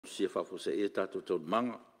malosi e whafose e tātou tau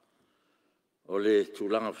manga. O le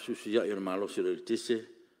tūlanga fisusia i o malosi le tise,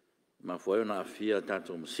 ma fwai ona afia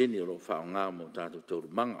tātou masini o lo whaonga mo tātou tau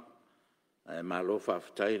manga. E malo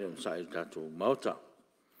whaftai le msa i tātou mauta.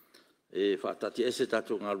 E whaatati ese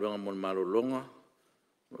tātou ngā luenga mo malo longa,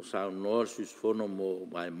 no saunoaga susfono mo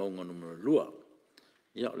Vaimauga numero 2.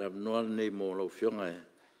 Ia le noa nei mo lo fionga e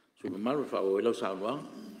sunu malu fa o ilo saunoaga.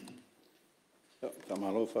 Ja, ka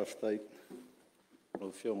malo whaftai.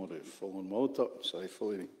 Lo fionga le fongon mauta, sai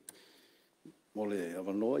foi. Mo le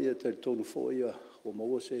avanoa ia te tonu foi ia o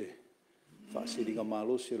maua se whaasiriga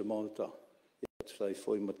malo se le mauta. Ia sai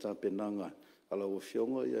foi mata penanga ala o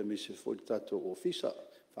fionga ia mi se foi tātou ofisa.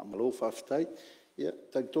 Wha malo whaftai. Ia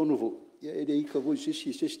te tonu fu. Ia ere ika voi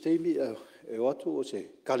sisi teimi e watu o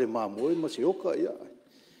se kale mamoe ma se oka ia.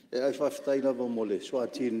 E ai whaftai lava mo le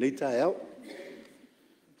soati nei tae au.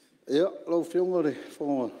 Ia, lau whionga le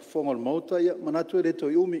whonga mauta ia, manatu e reto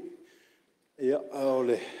i umi. Ia, o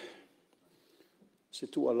le se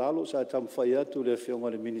Tooala sa tamawhai atu le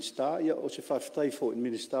whionga le minista, ia o se whaftai fo in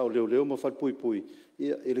minista o leo ma whapui pui.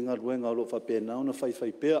 Ia, ele ngā ruenga o lo whapenau na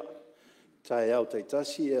whai pea. Tae au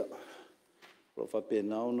taitasi ia. Lo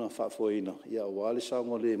whapenau na whafoina. Ia wale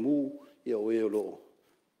saunga le mu, ia o eo lo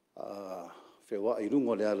whewa i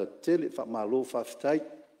rungo le ala tele, whamalo whaftai.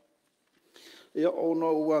 Ia ona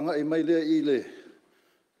uanga i mai lea i le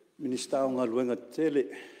minista o ngā luenga tele,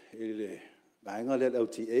 i le maenga le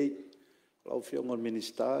LTA, lau whionga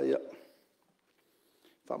minista ia.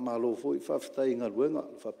 Whamalo fwoi whaftai ngā luenga,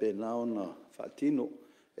 whapenau na whatino.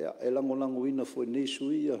 Ia e lango ina fwoi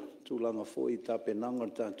nesui ia, tūlanga fwoi tā penanga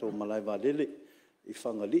tātou malai valele. I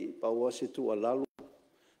whangali, paua se Tooala.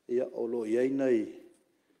 Ia o lo iei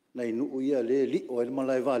nei nuu ia le li o el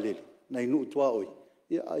malai valele, nei nuu tua oi.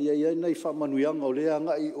 Ia iei nei whamanuianga o lea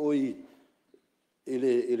ngai oi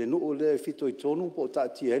ele nuu le fito i tonu po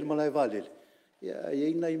tāti el malai valele. Ia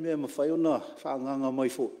iei nei mea mawhai ona whaanganga mai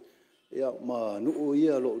fo. Ia ma nuu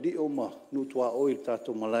ia lo li o ma nuu tua oi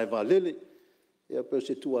tātou malai valele. Ia peo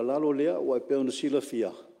se Tooala lea o e peo na sila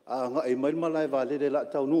fia. A ngai mai malai valele la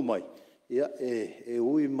tau nu mai. Ia e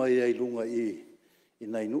ui mai ai lunga i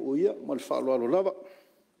nei nuu ia, ma le whaaloalo lava.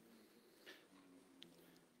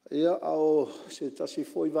 Ia au se tasi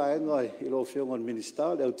foi vaenga i lo whionga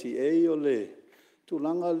minista, le LTA o le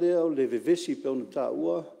tūlanga lea o le vevesi pe ona tā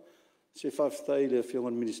ua, se whaftai le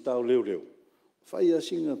whionga minista o leo. Whai a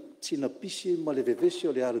sina pisi ma le vevesi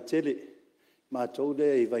o le aratele, mātou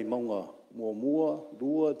lea i Vaimauga mua,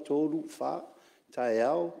 lua, tolu, wha, tae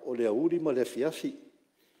au o le auri ma le fiafi.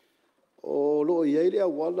 O lo iei lea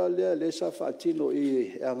wala lea le sa whaatino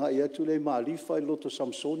i anga i atu le maalifa i loto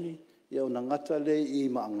Samsoni, ia o nangata le i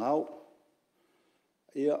maangau.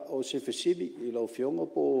 Ia o se fesili i lau whionga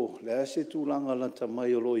po lea se tūlanga lanta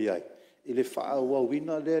mai o lo iei. I le wha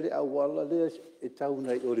wawina lea le awala lea e tau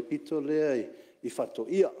nei o le pito lea i whato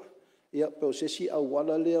ia. Ia peo se si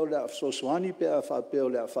awala lea o lea sosoani pe a whapeo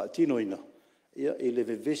lea whaatino ina. Ia i le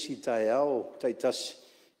vevesi tae au taitasi.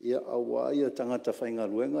 Ia awa ia tangata whainga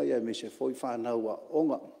luenga, ia me se foi whanau a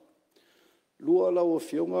onga. Lua lau a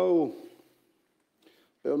whionga o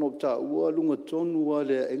peo no ta ua lunga tonu a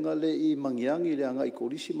le engale i mangiangi, le anga i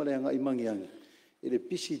korisi ma le anga i mangiangi. I le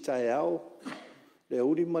pisi tae au, le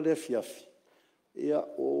uri ma le fiafi. Ia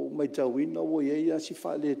o mai tauina o ia si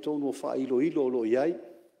wha le tonu o wha ilo lo iai.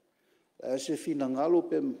 E se fina ngalo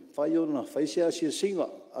pe whai ona, whai se asia singa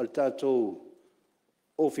al tātou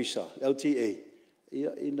officer, LTA.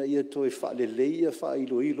 Ia ina ia toi whaale leia wha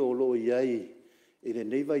ilo lo iai. I le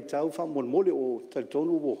nei vai tau wha mole o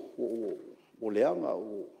tautonu o leanga.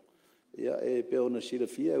 Ia e peo na sila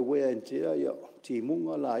fia e wea entea ia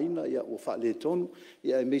timunga la ina ia o whaale tonu.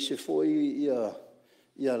 Ia e meise foi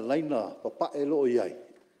ia laina papae lo iai.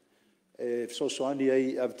 E sosoani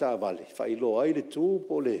ai avta vale. Wha ilo ai le tū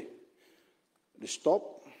po le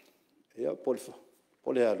stop. Ia po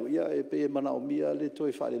le alu. Ia e pe mana o mia le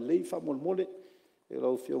toi whaale lei wha mole. E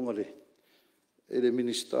lau whionga le, e le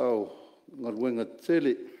ministau ngā ruenga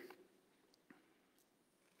tele.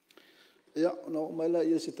 Ia, no, maila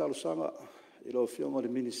ia se talosanga, e lau whionga le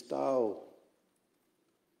ministau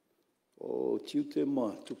o tiute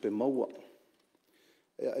ma tupe maua.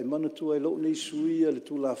 Ia, e mana tua e lau nei suia le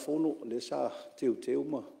tūla fono, le sa teu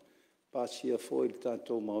ma, Pasi Afoa i le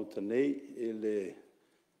tātou mauta nei, e le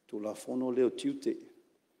tūla fono leo tiute.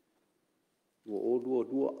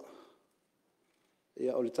 Lua.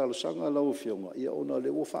 Ia o le talosanga lau whionga. Ia ona le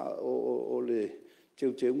wofa o le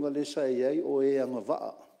teuteunga le sa iai o e anga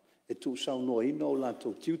waa. E tu saunoaga o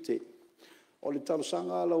latou tiute. O le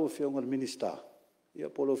talosanga lau whionga le minista. Ia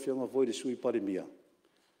polo whionga voi le sui parimia.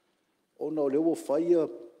 Ona o le wofai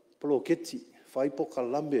poloketi whai poka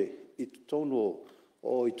lame I tono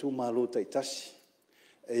o I tūmalo taitasi.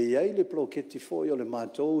 E iai le ploketi fo I o le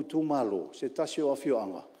mātou tūmalo, se tasi o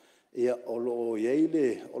awhioanga. Ia o iai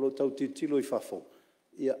le o lo tau titilo I whafo.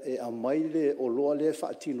 Ia e a mai le o loa le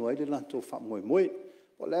whaatino ai le lanto whamoemoe.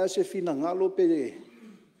 O lea se fina ngalo pe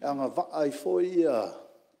anga vaa I fo ia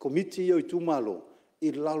komiti I tūmalo.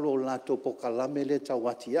 I lalo lato poka lame le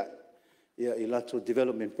tawati ia. Ia I lato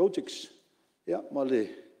development projects. Ia ma le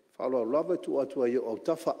whaloa lava tu atua I o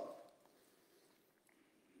tafa.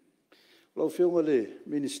 Lau whiunga le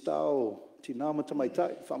minista o Tinama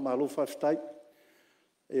Tamaitai, whamalo whaftai.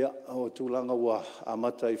 Ia o tūlanga wa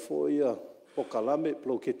amata I fo ia poka lame,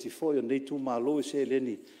 ploketi fo ia nei tūmalo I se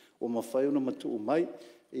leni o mawhai ona matu mai.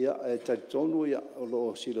 Ia e taitonu ia o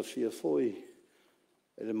lo sila fia fo I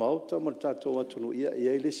le mauta ma tatou atunu ia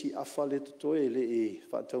ia le si afa le totoe le I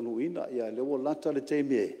whaataunu ina ia le o lata le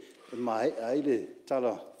teime e mai ai le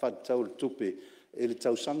tala whaatau le tupe e le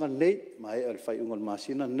tausanga nei mai al whaiunga le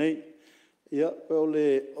masina nei ia pe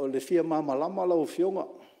o le fia mamalama lau fionga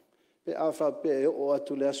pe afa pe o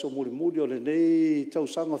atu le aso muri o le nei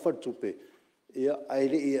tausanga whaatupe ia ai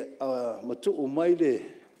le ia matu o mai le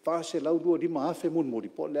whaase lau dua di maafe muri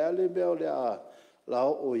po le ale mea o le a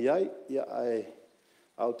lao o iai ia ai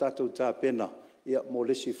au tatou tā pena, ia mo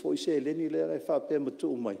lesi foi se leni le rai wha pe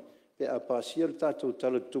matu mai, pe a Pasi le tatou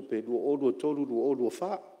tala tupe, lua o tolu, lua o lua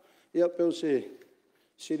wha, ia peo se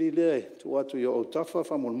siri le tu atu ia o tafa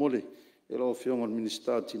wha mole, e lau whionga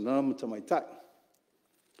minister Tinama Tamaitai.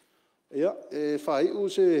 Ia, e whai u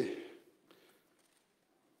se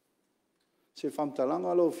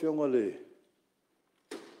whamtalanga lau whionga le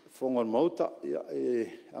whonga mauta, ia e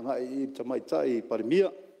anga I Tamaitai I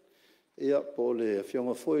Parimia, ia po le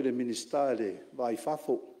whionga foi le minister le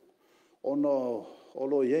Vaifou. Ono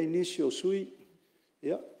olo iei nisi o sui,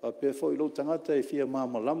 ia, a pe foi lo tangata e fia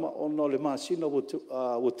mamalama, ono le masina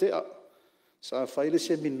o tea, sa whai le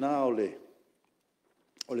semina o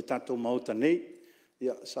le tatou mauta nei,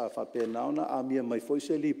 ia, sa whape naona, a mia mai foi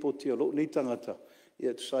se li poti o lo nei tangata,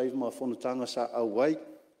 ia tu sai ma whanutanga sa awai,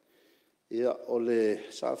 ia, o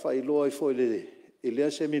le sa whai loa I foi le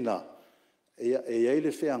lea semina, ia e ai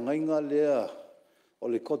le wheangainga lea o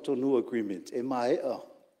le Cotonou Agreement, e maea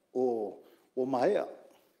o maea.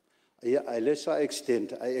 Ia ai le sa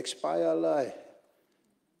extend, ai expire lai,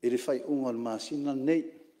 e le whai unga le masina nei.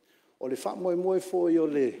 O le whamoe foi o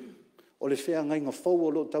le wheangainga fau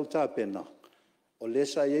o lo tau tāpena. O le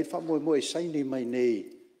sa iei whamoe saini mai nei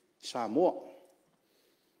Samoa.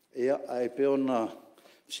 Ia ai peona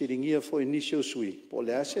siringia foi nisio sui, po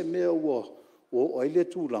le ase mea ua o ai le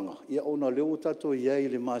tūlanga, ia ona leo tato iai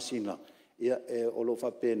le masina, ia e o lo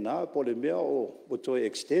whapena, po le mea o toi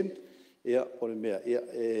extend, ia o le mea, ia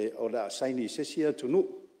o la saini sesia tunu,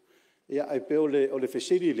 ia ai pe o le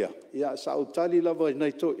fesirilia, ia sa o tali lava I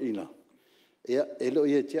nei to ina, ia e lo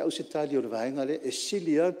ia te au se tali o le vaenga le, e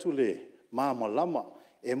sili atu le mamalama,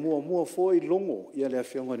 e mua foi longo, ia le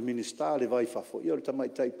awhionga le minister le Vaifou, ia le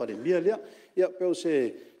Tamaitai Parimia lea, ia pe o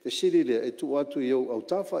se e siri le e tu atu I au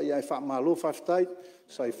tafa, ia e whaamalo whaftai,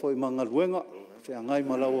 sa I foi mangaluenga, whea ngai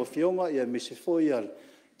malau a whionga, ia me se foi al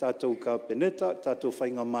tātou ka peneta, tātou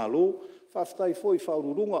whainga malo, whaftai foi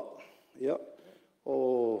whaururunga, ia,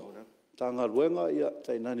 o tā ngaluenga, ia,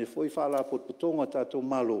 tai nane foi whala potpotonga tātou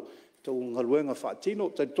malo, tau ngaluenga whaatino,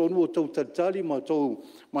 tai tonu o tau tatali, ma tau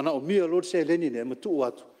mana o mia lor se leni ne, ma tu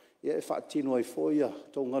atu, ia e whaatino ai foi, ia,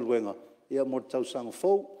 tau ngaluenga, ia mo tau sanga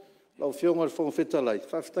fau, lau whionga le whonga whetalai.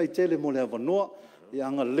 Whaftai tele mo le awanoa, I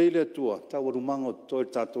anga leile atua, tau arumanga o toi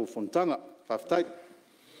tātou whontanga. Whaftai.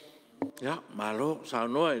 Ia, malo,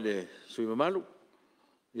 saunoa I le sui mamalu.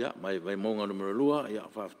 Ia, mai Vaimauga numero 2, ia,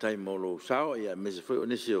 whaftai mo lo sao, ia, mese fwoi o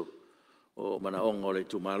nesio o mana onga o le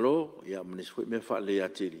tumalo, ia, mese fwoi me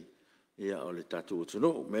Leanata'i, ia, o le tātou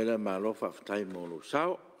utunu, mele malo, whaftai mo lo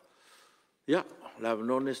sao. Ia, la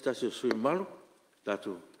vanone stasio sui mamalu,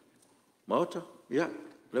 tātou maota, ia,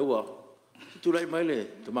 leua, tulai mai le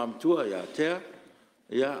tamamtua ia tea,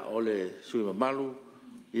 ia o le sui mamalu,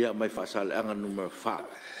 ia mai Faasaleleaga numero 5,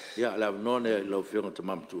 ia le avanone lau whionga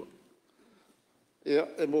tamamtua. Ia,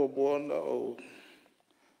 e moana o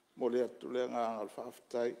mo le atu le nganga le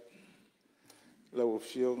whaftai, lau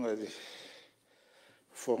whionga le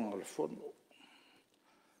whonga le whono,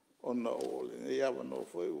 ona o le nei awano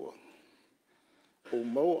foi ua, o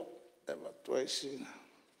maua, e watuaisi,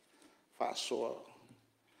 whaasoa,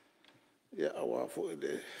 ia awa fo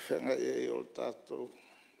le whenga e o tātou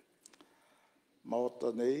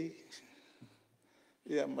maota nei,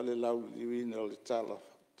 ia ma le lau liwina o le tala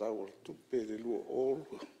tau o tupe le lua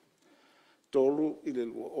olu, tolu I le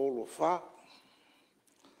lua olu wha.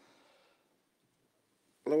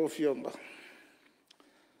 Lau whionga,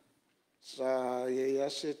 Sa ia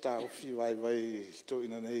se tau fi vai to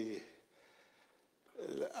ina nei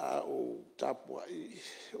a o Tapua I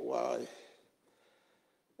wa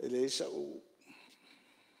ele sa o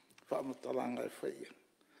whamatalanga e whaia.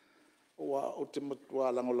 Wa o te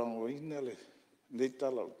matua langolango ina le nei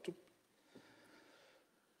tala o tupu.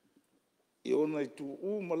 I ona I tu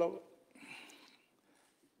malawa.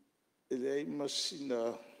 Ele ai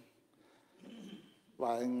masina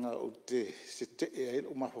vaenga o se te e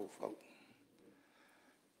o mahofau.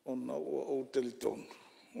 Ona o telitonu,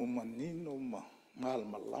 o manino,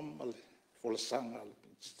 malama le folasanga le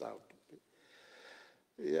pinstau.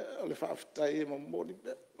 Ia le whaafitai e mamori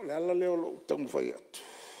pe, le ala leo lo utangu whai atu.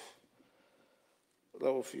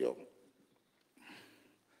 Rau fio.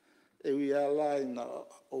 E ui ala ina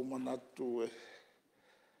o manatu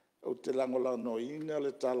o te langola no ina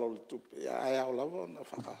le tala o le tupe. Ia ai au lava na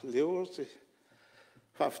whaka leo se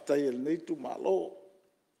whaafitai e nei tu malo.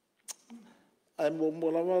 Ai mo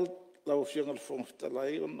lava lau fianga le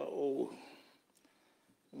whongfitalai ona o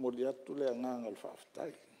mori atu le anganga le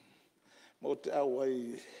whaafitai. Mo te au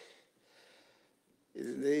ai I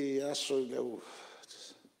nei aso I leu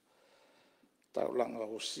taulanga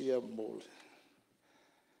o sia mo le.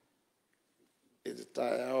 I te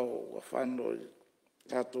tae au a whanoi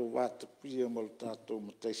tātou wāta pia mo le tātou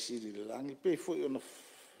mataisiri le langi. Pei fwoi ona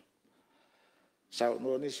sao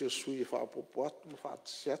noa nisi o sui whaapopo atu,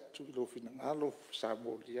 whaatasi atu, I lo fina ngalo, sa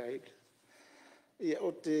mōli ai. Ia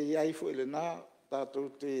o te iai fwoi le nā, tātou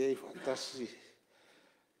te iai whaatasi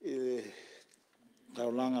I le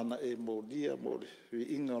taulanga na e mōlia, mōli, hui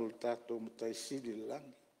inga o le tātou mataisiri le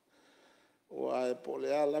langi. O ae po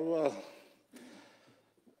le alawa,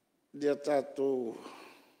 dia tātou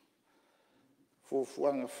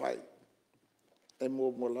fuafuanga whai. E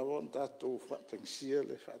mo lawa tātou whaatangsia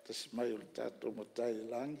le whaatasi mai o le tātou matai le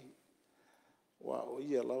langi. Wa o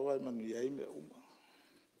ia lawa e manu iai me uma.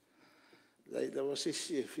 Lai lawa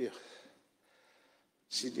sisi e fia.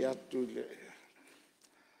 Sidi atu le.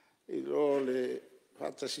 I lo le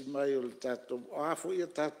whaatasi mai o le tātou. Afo ia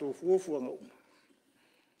tātou fuafuanga uma.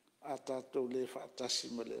 A tātou le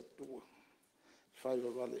whaatasi ma le atua. Whai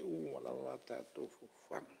wa wale uma lawa tātou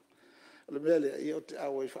fuafuanga. Le mele I o te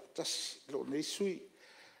awa I whaatasi, lo nei sui,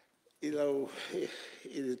 I lau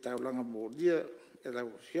I le taulanga mōlia, e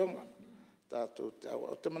lau fionga, tātou te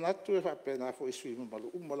awa. O te manatu e whapena fo I sui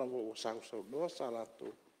mamalu, umala mo o sau noa sa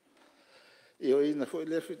lātou. I o ina fo I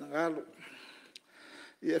lefi na ngalo.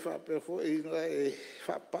 I e whapena fo ina e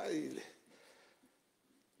whapai le.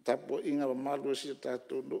 Tapo inga mamalu e si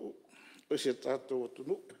tātou no, o si tātou atu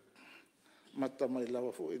no. Mata mai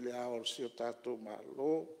lawa fo I le awa si o tātou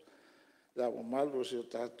malo. La malo se o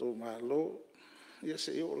tātou malo, ia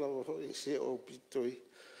se o lawa hoi se o pitoi.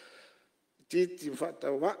 Titi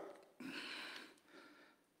whatau wa.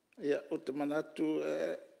 Ia o te manatu,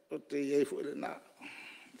 o te iei fo ele nā.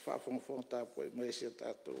 Whawhongwhong tāpoi mai se o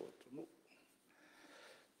tātou o tunu.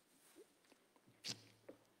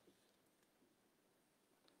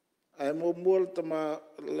 Ai mō mua le tama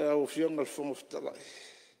leo fionga le whongwhitalai.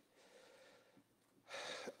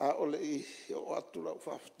 A ole I o atu lau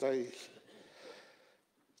whawhitai.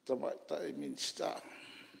 Tamai minsta.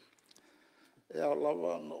 E au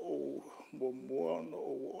lawa no o mua no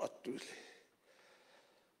o atule.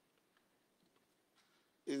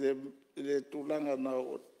 I le tūlanga na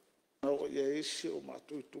o ia isi o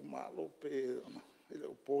matui tu malo pe I le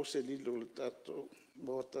o pose lilo le tato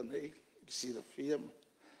mota nei I sira fiam.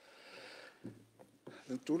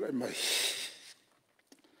 Le tūlai mai.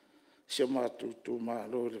 Se matui tu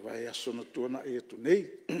malo le vai asona tuana I atu nei.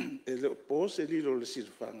 E le o pose lilo le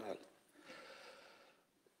sira whangal.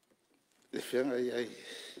 Le whianga iai.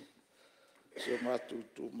 Se matui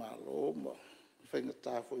tu malo ma. Whainga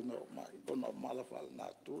tāwho I nao mai. Bona mala whala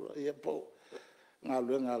nātura. Ia po ngā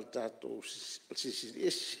luenga al tātou sisiri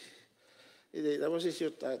esi. I rei rawa sisi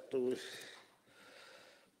o tātou.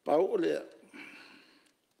 Pau o lea.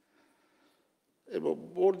 E mo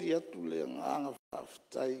bodi atu lea ngānga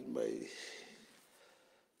whawhitai mai.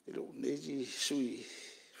 I lo neji sui.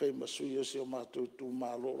 Whaima sui o se o mātou tu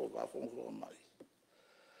māloro whawhongo mai.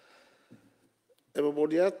 E mo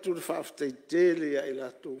bodi atu le whawhitai tele a I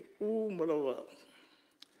lato. Malawa.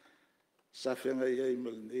 Sa whenga iai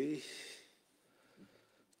malnei.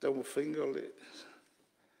 Tau mo whinga le.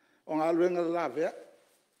 O ngā luenga la vea.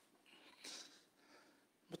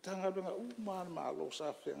 Ma tā ngā luenga māna mālo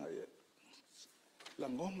sa whenga iai. La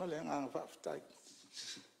ngona le ngā whawhitai.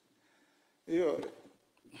 Io.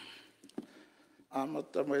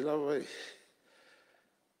 Amata mai lawai.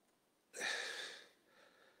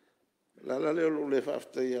 Lala leo lo le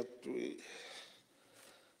whawhitai atu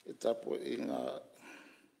I tapo I ngā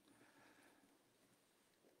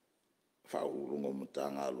whaurungo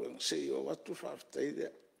mutanga aluang sei o watu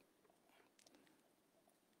whafteidea.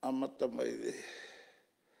 Amata mai de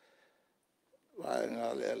Vaenga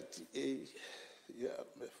Ale LTA ia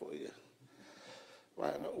me foi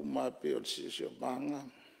Vaenga umape o sisio manga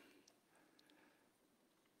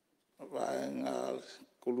Vaenga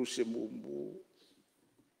koluse mumbu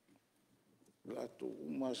la tu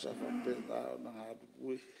uma sa pena na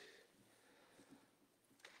ngabui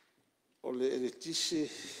ole eletise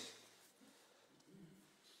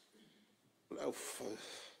la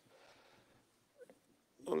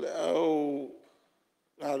ole au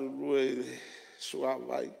alue sua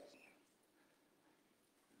vai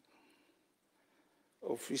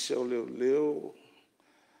ofisa o leo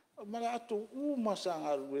mara atu uma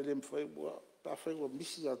sanga alue mfai bua ta fai wa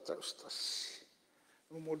misi ya tastas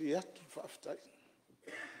no mori atu faftai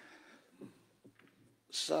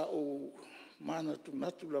sa o mana tu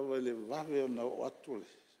natu la vale vave na atu le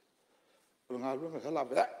ngalu me kala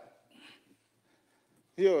ba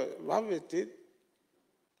io vave te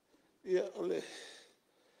ia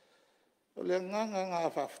ole nganga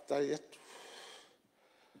faftai atu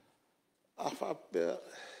afape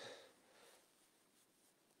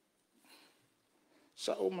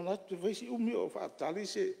sa o manatu vaisi umi o fatali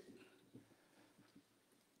se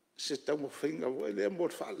tamo finga vo ele mo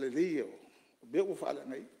falelio be o fala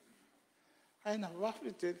nei ai na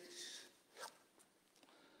vafite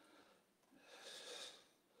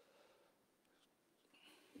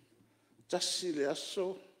tasi le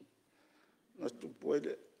aso na tu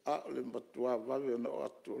puede a le matua vave na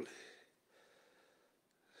atole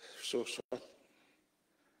so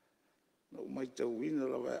no mai te wina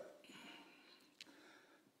la va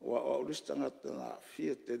wa o listanga na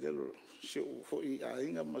fiete del se fo I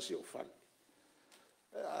ainga ma se fa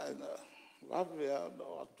ana vave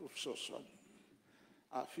no atu so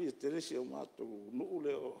a fiete le se ma tu no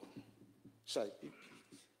le o sai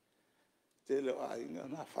te le ainga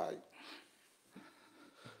na fai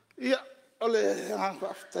ia ole ang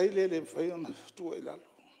fai le fai na tu ila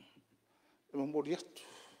e mo moriato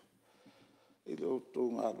ilo to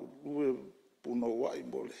ngalu lue puno wai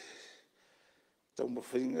mole tamo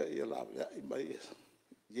finga ia la I mai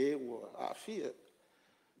ye wa afia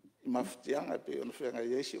I maftianga pe ona fenga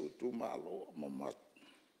yesi o tu malo mama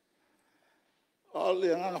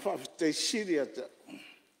ole nga fa te siria ta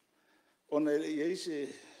ona yesi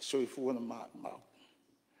soifu na ma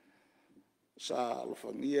sa lo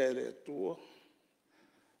famiglia le tuo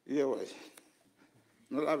io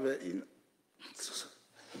non ave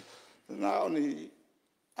na oni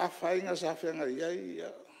afainga sa fenga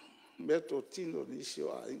ia meto tino ni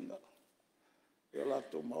sio ainga e la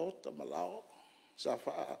to maota malao sa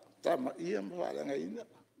fa tama ia mala ngaina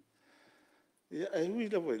ia e hui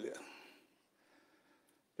la vele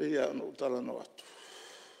pe ia no tala no atu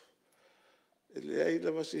ele ai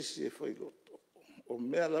la vasisi e foi loto o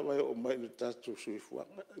mea la vai o mai le tatu sui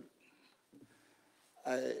fuanga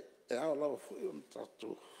ai e au la foi un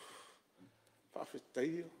tatu fa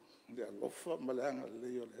fetaio de alofa malanga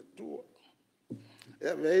leo le tua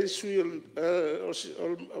e vei sui o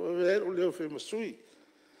vero leo fe masui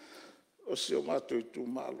o se o mato I tu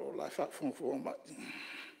malo la fa fonfo ma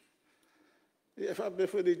e fa be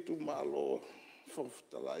fe tu malo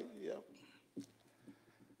fonftalai ia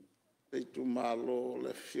e tu malo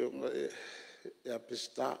le fionga e a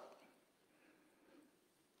pesta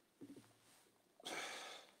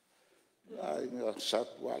ai nga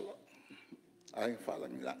satwala ai fala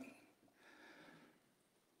ngilang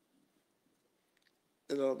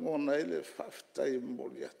era mona ele faftai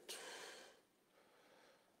moliato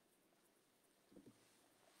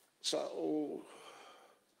sa o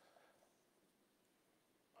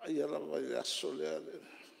ai era vai assolere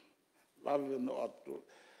vale no atto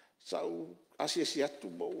sa o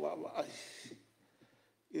asiasiatu mo wa ai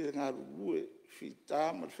e nga rue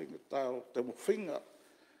fita ma finga tao tamo finga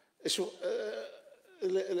eso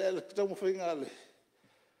ele tamo finga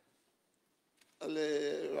ale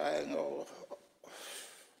vai no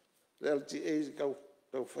LTA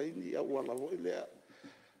kau faini au ala voi lea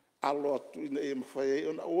alo atu ina e mawhai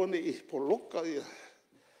ona one I poloka ia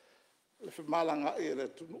le fe malanga e re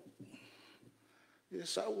tunu ia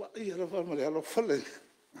saua ia la wha mare alo whale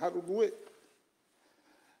haru gue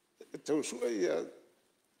e tau sua ia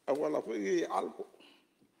au ala voi ia alpo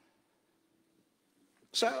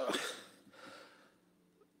sa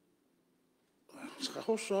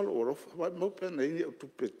hoso alo oro wha mau pena ini au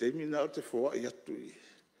tupe temina o te fua ia tui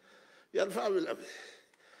ia le whaawela me.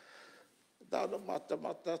 Tāna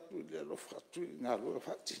mata tu le lo fatu ngā lua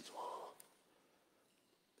fatino.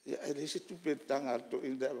 Ia ele se tupe tanga to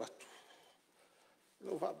inda watu.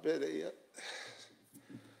 Lo whapere ia.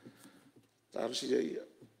 Tarsi ia.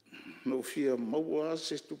 No fia maua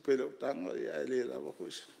se tupe le utanga ia ele lava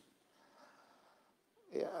koisa.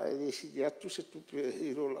 Ia ele si atu se tupe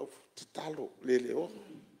iro lau te talo le leo.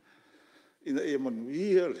 Ina ia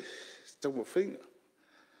manuia le tau mawhinga.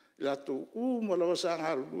 Ila tō malawa sa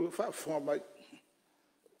ngaru lue whaafonga mai.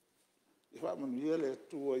 I whaamanuia le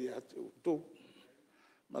atua ia te utou.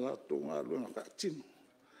 Mala tō ngā lue ngā whaatino.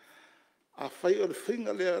 A whai o le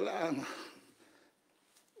whinga lea laanga.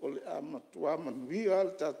 O le amatua manuia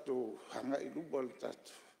al tatou hanga I lupa al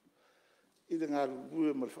tatou. I le ngā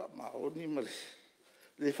lue ma le whaamaoni ma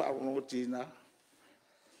le whaarongo tina.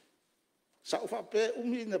 Sa o whaapea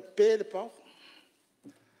umi ina pē le pau.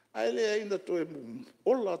 Ai le ainda to e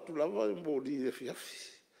ola tu lava e mori e fiafi.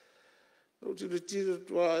 No te retira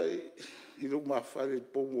tua I lo mawhare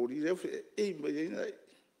po mori e fi e mai e nai.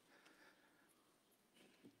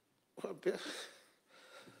 Whapea.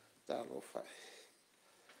 Talo whai.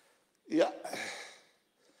 Ia.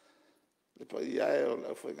 Le pa ia e o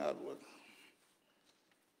la whai ngā ruana.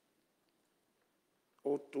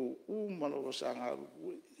 O tu umano wa sa ngā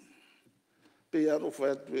ruana. Pe ano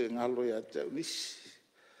whai atu e ngalo ia te unisi.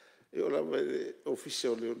 E ora vai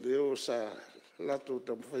official leo sa lato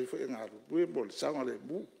tam fai ngā rupue mo le sanga le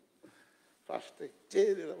mu. Faste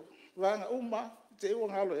te le vanga uma te o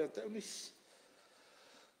ngalo ia te unis.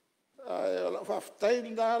 Ai ola faftai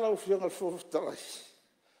nā lau whianga fofutalai.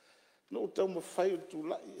 No tau ma whai tu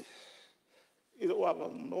lai. I lo awa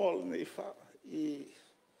noal nei wha I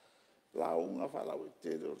launga whalau I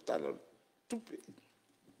te o tala tupe.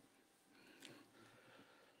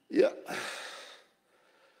 Ia.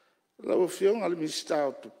 Lau whionga le minister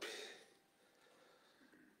o tupe.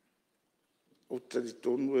 O tari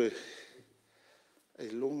tonu e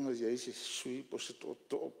longa ia ise sui po se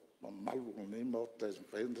tō ma malu o nei ma o tai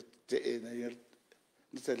whaenda te e nei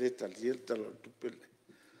ni te leta liel tala tupe le.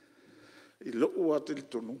 I loo a te li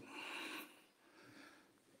tonu.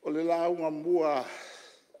 O le launga mua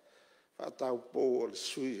whatau pō o le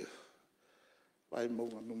sui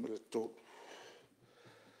Vaimauga numero 2.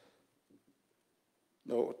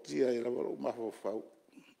 No tia I lava o maho fau.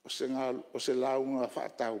 O se launga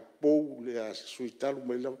whaatau pou le a sui talu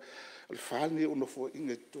mai lava. Al whani o no fo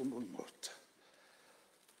inge tonu mota.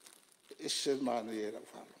 E se mani e la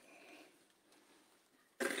whalo.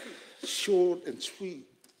 Short and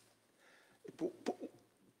sweet. E pu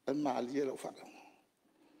an mali e la whalo.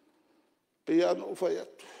 Pe ano o whai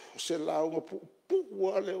atu. O se launga pu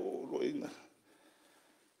wale o loina.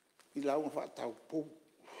 I launga whaatau pou.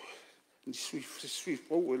 Ni sui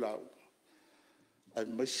pou e lau. Ai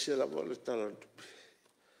maise la wale tala tupi.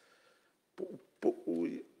 Po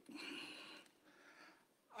ui.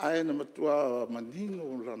 Ai na matua manino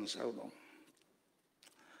o lana sauno.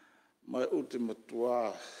 Mai o te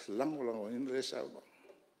matua lango in re sauno.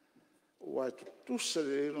 O ai tu tusa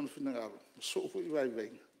le eron finangaro. Sofo I vai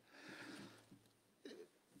venga.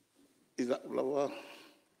 I la ulawa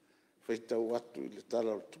feitau atu I le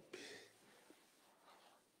tala tupi.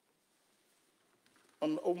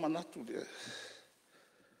 O manatu le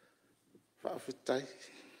whawhitai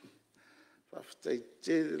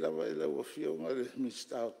te lawa e lau a whionga le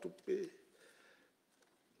minister o tupe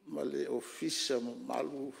ma le ofisa ma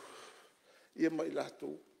malu ia mai lato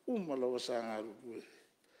umalawa sa ngaru rue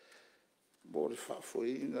mo le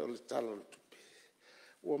whafoina o le tala o tupe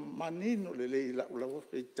ua manino le lei lau lawa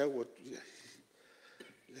feitau atu iai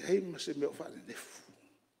le heima se meo whane nefu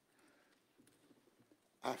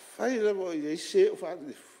a whai lawa I se o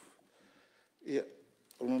whane ia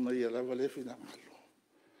ono na ia lawa le whina malo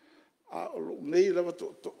a olo nei lawa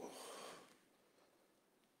to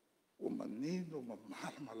o manino ma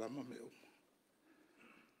malama me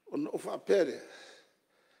ono o whapere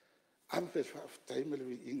ampe whaftai me le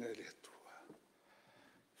inga le atua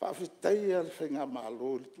whaftai al whenga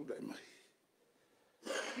malo le tu dai mai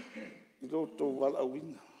I roto wala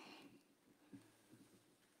wina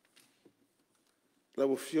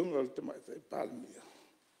Lau whionga o te mai tai palmia.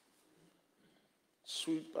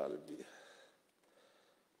 Sui palmia.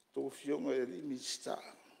 Tō whionga e li mista.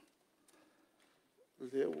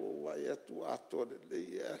 Leo o wai atu ato le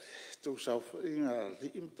leia. Tō sauwhainga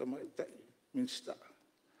li imta mai tai mista.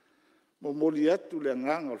 Mo moli atu le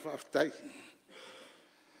nganga o whaftai.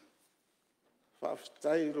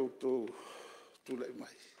 Whaftai roto tūlei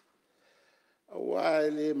mai. Awa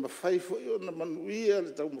le mawhai foi o na manuia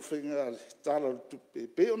le tau mawhinga le tala o tupe.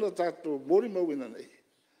 Pe o na tato mori mawina nei.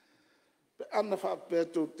 Pe ana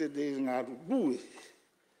whapeto te le ngā rubui.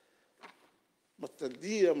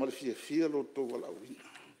 Matalia ma le fia lo tō wala wina.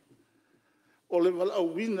 O le wala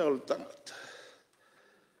wina o le tangata.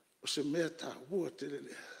 O se mea tā hua te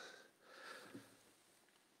lelea.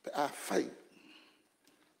 Pe a whai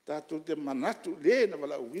tātou te manatu le na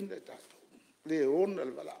wala uina e tātou. Le ona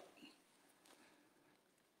le wala.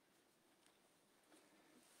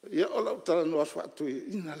 Ia o lau tala noa whaatu i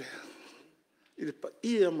ina lea. I le pa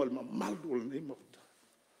ia ma le mamalu o le nei mauta.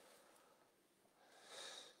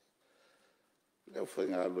 Leo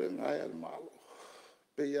whainga alu e ngai al malo.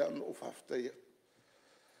 Pe ia no whaftaia.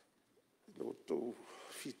 Lo tō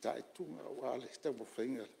fitai tunga o ale, tau mo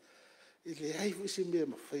whainga. I le aifu si mea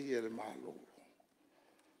ma whaia le malo.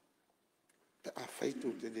 Pe a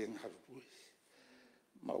whaitu te le ngarui.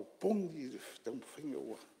 Ma o pongi le tau mo whainga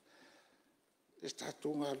ua. E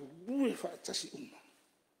tātou ngā rue whaatasi uma.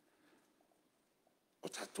 O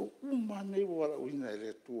tātou uma nei wala uina e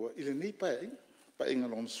le tua. I le nei pae, pae inga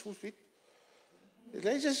lona sufi. E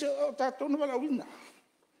leisa se o tātou na wala uina.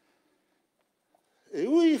 E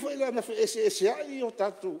ui whaila na wha ese ai o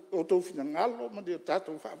tātou, o tau whina ngalo, ma di o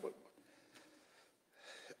tātou whaaboi.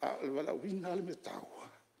 A le wala uina le me tāua.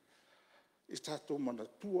 I tātou mana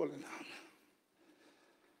tua le nana.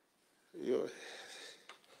 Io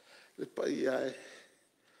le pai ai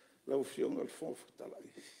lau fionga le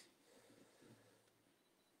fonfatalai.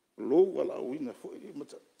 Lauga la uina foi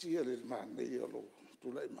mata tia le manei o lo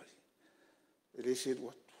tulai mai. E le se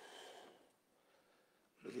duatu.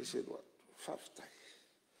 E le se duatu. Faftai.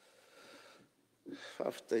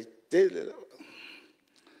 Faftai tele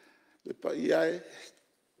le pai ai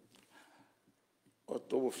o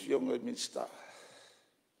tō fionga minsta.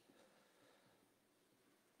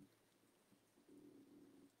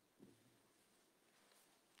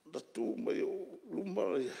 Da tu mai o luma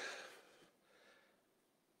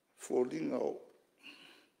fōlinga o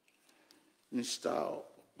minsta o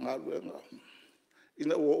ngā luenga.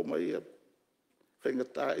 Ina ua o mai a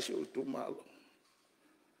whaingatā isi o Tuigamala.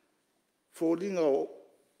 Fōlinga o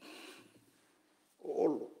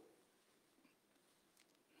olo.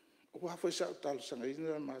 O hawhai sa o tala sanga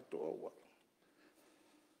ina mātua o wala.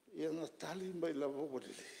 Ia na tali mai lava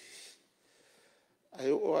wadele.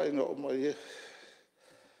 Ai o aina o mai e.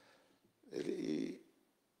 Ele i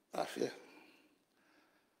afia.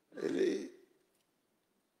 Ele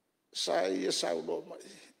sai e sauno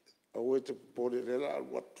mai. Au e te pore rela al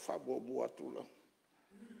wat whabua mua tula.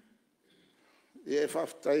 I e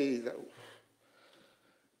whaftai lau.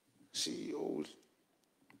 Si o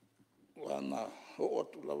wana o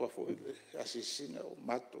otu lawa fōile. Asi singa o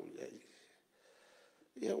mato iai.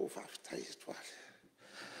 Ia o whaftai e tuale.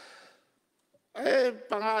 E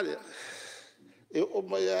pangalia. E o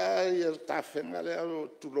mai ai e tawhenga lea o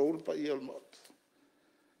tulouru pa i al mot.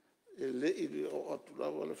 E le ili o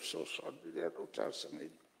atulawa le fesola'i lea o tāsanga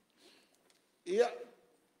ina. Ia,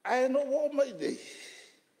 ai no o mai nei.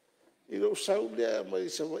 I lo sau lea mai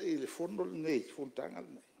sawa i le fono le nei, fontanga le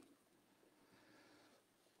nei.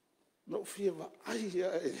 No fia wa ai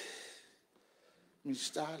ai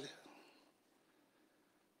minstale.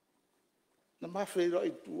 Na mawhera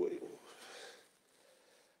i tua i o.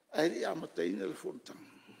 Ai li amataina le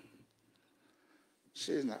fontanga.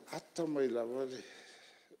 Se na ata mai lawa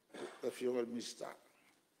le fionga le minstale.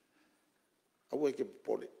 Au e ke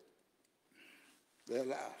pole. Le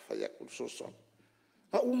la whaia kuru soso.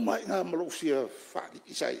 A umai ngā malo fia whaari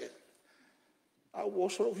ki sai e. A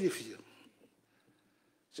uoso lo fia fia.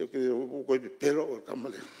 Se o ke o koe pe pero o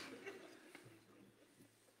kamale.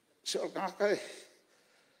 Se o kākai.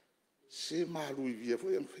 Se maru i via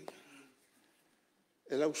fwoi ang whaia.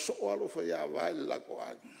 E lau so alo whaia vai le lako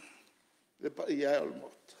ani. Le pa i ai al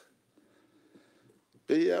mot.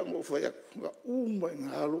 Pe ia ngō whaia ngā umai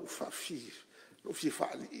ngā lo whawhi. Lo fia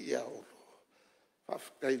whaari i au.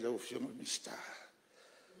 Whawhikai lau fionga mista.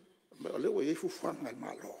 Me o leo e fuwhanga i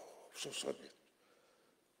malo. So sone.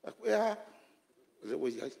 Ako ea. Leo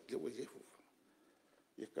e fuwhanga.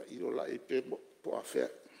 Ia ka iro la e pe po a whea.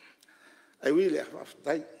 Ai wile a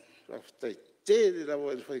whawhitai. Whawhitai tere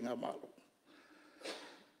lau e whainga malo.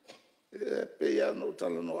 E pe ia no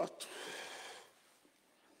tala no atu.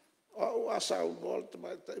 O asa au noa te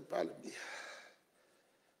mai tai pale mia.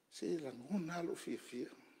 Se la ngona alo fia fia.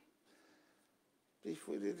 Pe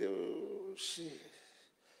foi de se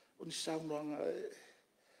o ni saunoaga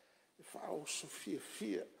e whaoso fia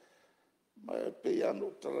fia. Mai pe ia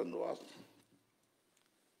no tala no atu.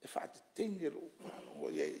 E whaatitenge lo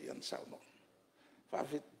o iei an saunoaga.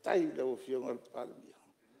 Whawhetai lau fionga le pale mia.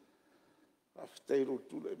 Whawhetai lo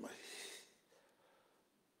tule mai.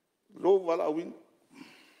 Lo wala win.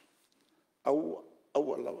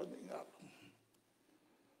 Aua lawa ni ngalo.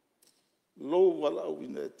 Lo wala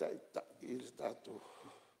win e tai i le tātou.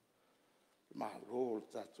 Ma lo le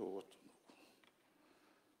tātou otu.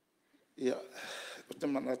 Ia, o te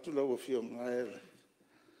manatu lau a fionga e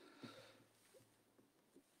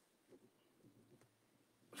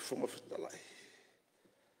fonga fetalai.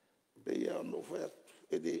 Pe ia no foi atu.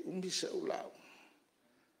 E de umisa ulau.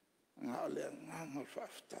 Ngā ole nganga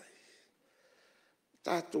whaftai.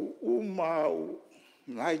 Tātou umau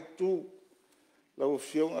nai tū. Lau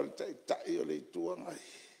fionga le tai o le tuangai.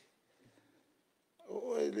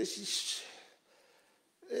 O e lesis.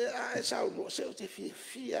 E a e saunoa seo te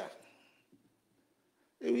fia.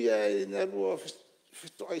 E wia e nga rua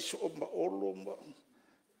fito ai so ma olo ma.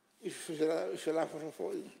 I whela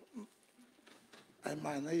whawhoi. Ai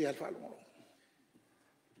mana i alfa longo.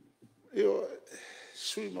 Io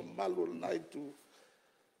sui ma malu nai tu.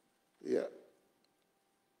 Ia.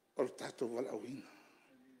 O tato walawina.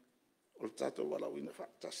 O tato walawina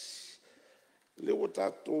whaatasi. Leo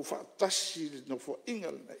tato whaatasi no fo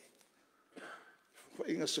ingal nei. Fo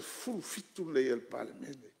inga se fulu fitu lei al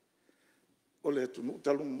palemene. O le tunu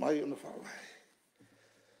talung mai o na whawai.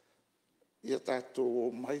 Ia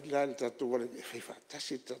tato mai lal tato wale ne whai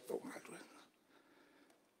whaatasi tato ngaruenga.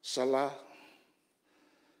 Sala.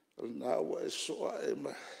 Nā ua e soa e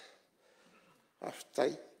ma.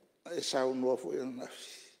 Aftai. E saunoa fo ia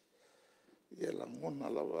nafi. Ia la ngona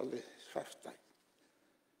lawa le whaftai.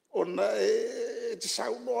 Ona e te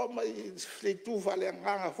saunoa mai fleitu whale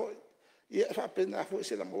anganga foi. Ia whapena foi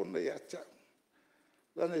se la ngona ia tau.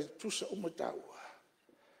 Lana e tusa o mataua.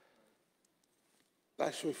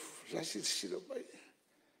 La soi flasi sila mai.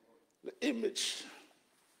 The image.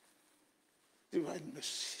 Divine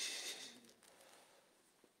mercy.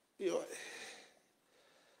 Io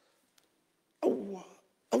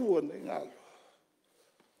aua nei ngalo.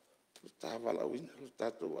 Tā walawina,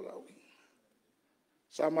 tātou walawina.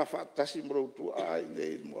 Sama whaatasi mrautu ai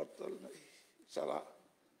nei motal nei. Sala.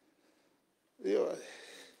 Io.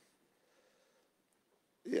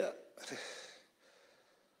 Ia.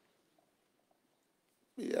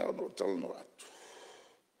 Ia no talno atu.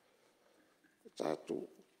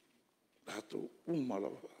 Tātou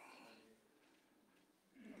umalawa.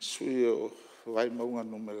 Sui o Vaimauga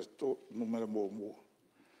numera mōmua.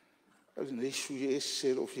 Ai nei sui e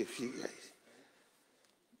sero fia ai.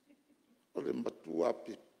 O le matua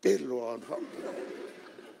pe pelo an whapura.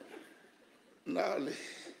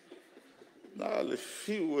 Nā le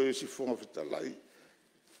fiu e si fonga fetalai.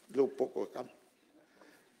 Leo poko kam.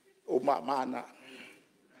 O mana.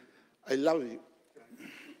 I love you.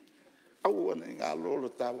 Aua nei ngā lolo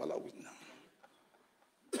tā walawina.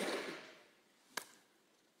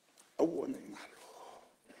 Aua nei ngā lolo.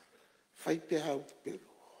 Whai pe hau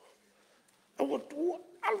pelo. Aua tua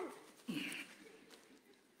alu.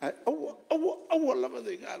 Ai aua lava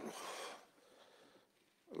nei ngā lolo.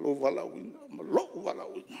 Lo walawina, ma lo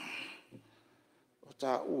walawina. O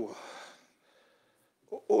tā ua.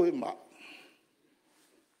 O oe ma.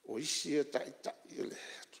 O isi e tai ele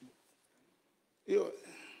atu. Io.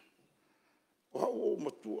 O hau o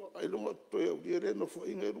matua. Ai longa toi au diere no fo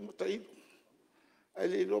inga iru matailu. Ai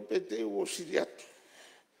le lo pe te o siri atu.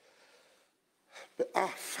 Pe a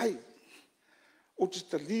fai. O te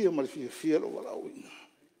talia ma le fia lo walawina.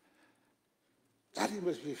 Tari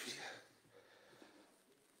ma le fia.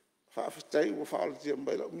 Whaafetai o whaalatia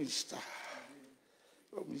mai lau minsta.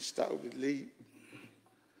 Lau minsta o le lei.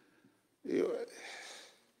 Io.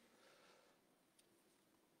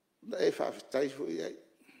 Na e whaafetai fo iai.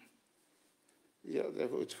 Ia le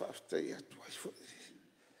fo te whaafetai atu ai fo iai.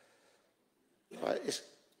 Vai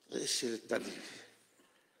e sere tali.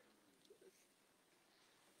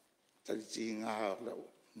 Tali ti ngā lau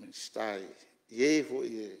minsta ie fo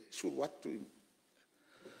ie suru atu i.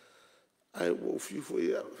 Ai wo fiu fo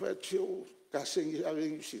ia whaatio ka sengi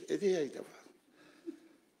awengi si e rea i tawa.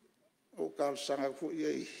 O ka sanga fo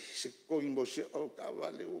iai se kongi mo se o ka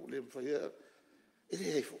wale o le mwhaia e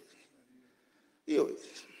rea i fo. Io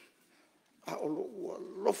a olo ua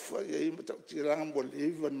lofa iai matau tiranga mo le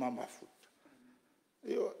iwan mamafuta.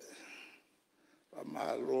 Io a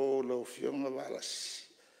malo lau fionga valasi.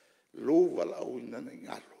 Lo wala o ina na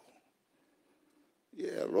ngalo.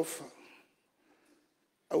 Ia lofa.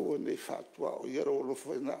 Au nei whātua o iara o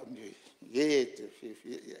lofa ina amei. Ie te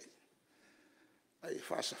whiwhia iai. Ai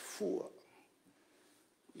whasa fua.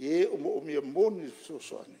 Ie o mo o mia moni so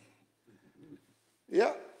soani. Ia.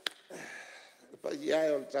 Pa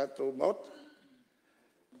iai o tātou maota.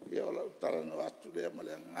 Ia o lau tala no atu lea ma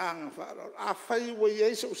lea nganga whaarau. A whai wa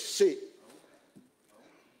iai so se.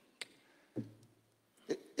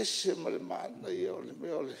 Ese ma le maana ia o le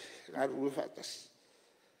mea o le ngaru e whaatasi.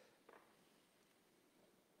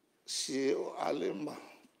 Si o alema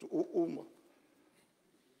tu uma.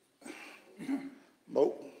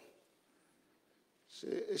 Mau. Se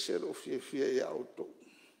ese lo fia ia auto.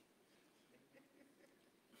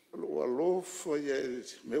 Lo alofa ia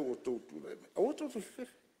me o tōtu nei. Auto tu fia.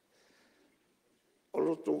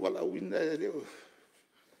 roto wala wina e leo.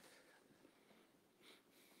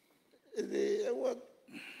 E le awa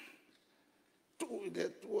tu i le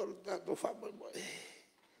tuala tato whamai mai.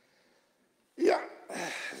 Ia,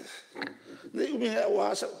 ne umiha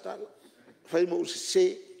awa asa utala. Whai mo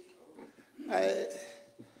se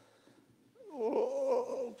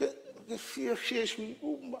ke fia sui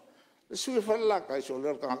uma. Sui whalaka i so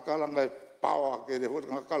leo kangakalanga e pawa ke le hoi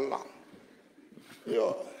kangakalanga.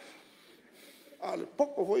 Ia, ale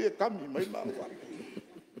poko hoi e kami mai maua.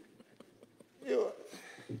 Ia,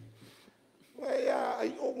 ia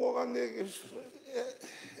ai ongo gange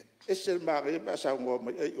e se mare pa sa ngo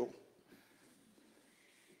mai ai ongo.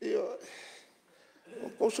 Ia,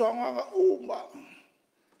 ko soanga uma.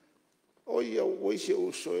 O ia o se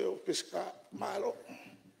uso e o pesca malo.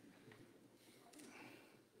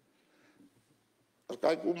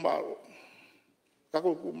 Kai kumalo.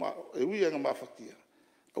 Kako kumalo. E ui anga mafakia.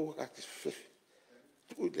 Au ka te fefe.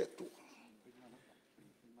 Tu le tu.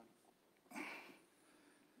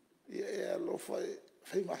 Ia lo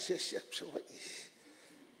fai masesia so vai.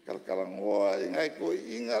 Kalkalangoa ngai ko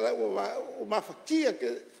inga la o mafakia ke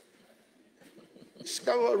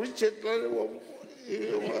skawa Richard la o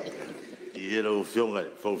ia lo fionga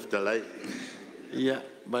Fesola'i ia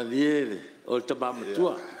maliere o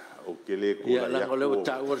Tamapua o ke le ia la ole o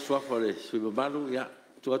ta o soafa le sui malu ia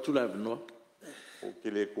tu atu la no o ke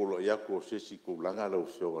le kolo ia ko se si ko langa lo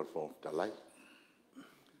fionga Fesola'i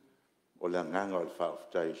o le nganga o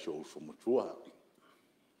Fesola'i so so mutua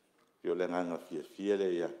yo le nganga fia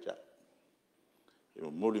le ia cha e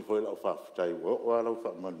mo li foi la Fesola'i o la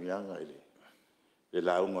fa manianga ile le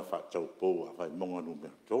launga fa tau po a vai monga no me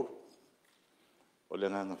toro o le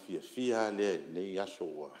nganga fia le nei aso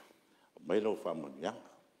wa mai lo fa manianga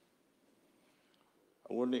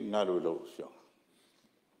o ne ngalo lo sio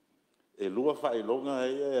e lua fa i longa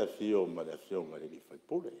e fio ma le fio ma le fa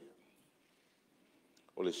pole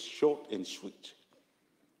o le short and sweet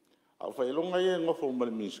au fa i longa e ngofo ma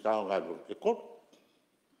le miska ngalo e ko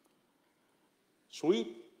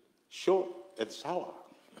sweet short and sour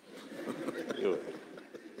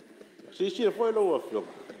si foi lo fio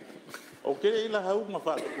o ke ila hau ma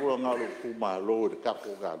fa ko ngalo ku ma lo de ka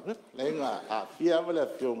ko ga le nga a fia vale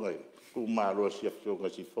fio ngai ku ma lo si fio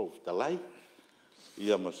ngai si fo Fesola'i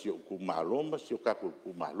ia ma si ku ma lo ma si ka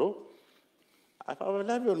ku ma lo a fa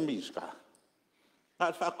vale vio miska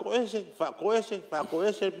a fa ko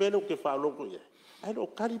ese belo ke fa lo ko ye ai lo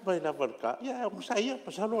kali pai la varka ia o sa ia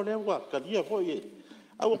pa sa lo le wa ka dia foi ye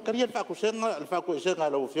a o karia fa ko senga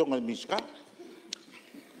lo fio ngai miska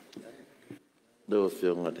do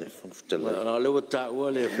fionga de Fesola'i na le o ta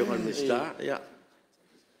o le fionga mista ia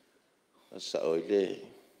sa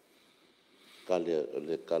oile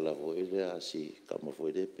le kala oile asi kama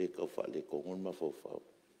foi de pe ka fa le kongun ma fo fa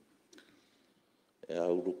e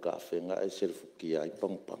au lu ka fenga e sel fuki ai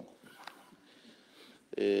pang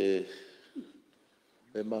e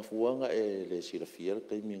ma fuanga e le sila fiel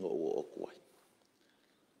kai mingo o kwai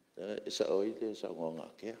e sa oile sa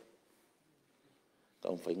ngonga ke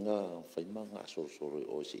kan whainga ngā sorosoro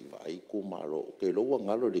o si vai kumaro. Ke loa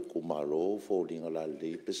ngalo li kumaro fo ringa la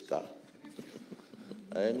li pesca.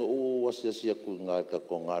 E ngā o asia ku ngā ka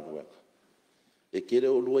ko ngā rua. E kere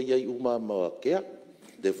o lua iai uma ma kea.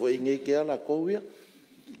 Te fo inge kea la kouia.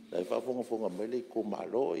 E whafonga mai li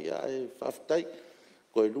kumaro ia e whaftai.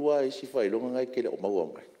 Ko e lua e si whailonga ngai kere o maua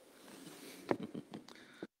mai.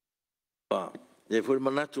 E fo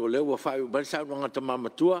manatu o leo wa whai ubarisa unanga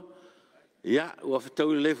Tamapua. Ia, ua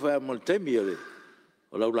whatau le whai mo le temi ole.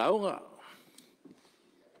 O lau launga.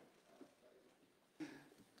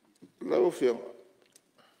 Lau whionga.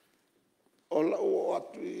 O lau o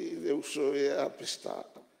atu i le uso e a Peseta.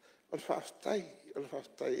 O le whaftai.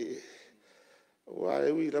 Wa e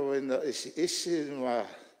ui rawa ina ese ma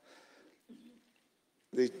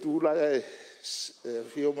le tūla e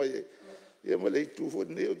whioma ia ma le tūfo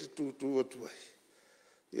neo te tūtū atuai.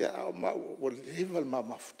 Ia au ma o leval ma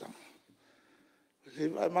mafutanga. Le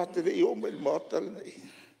vai mate le o me mortal nei.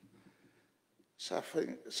 Sa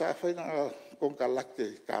fai na con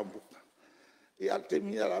galacte campo. E alte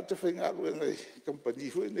mia la te fai ngalu nei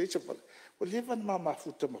compagnie foi nei chapa. O le van mama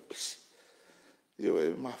futa ma pes. Io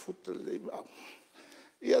e ma futa le ma.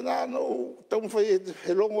 Ia na no tão fai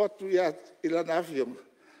e longo atu ia ila na avião.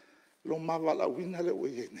 Lo ma vala wina le o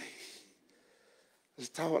ye nei.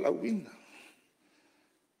 Stava la wina.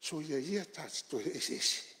 So ia ta sto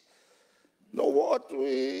ese. No atu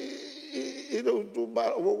i no tu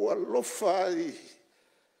ba o lofa i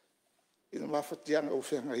na mafatianga o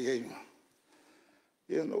fenga i ma.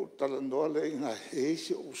 Ia no talanoa le ina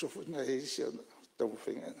eisi o sofo na eisi tau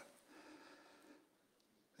fenga.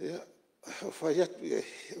 Ia fai atu e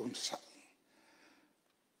un sa.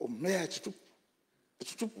 O mea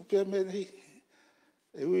tutupu pia mea nei.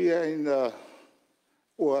 E hui a ina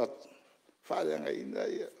ua whareanga ina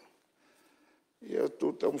ia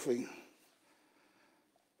tūtau mwhinga.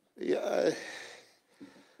 Ia e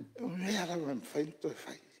mea rawa mwhainto e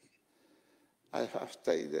whai. Ai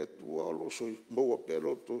whaftai rea tua o lo soi moa pe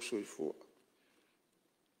lo tō soi fua.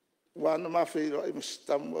 Wana mawhira i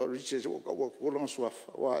mstamu o riches o ka wakulanga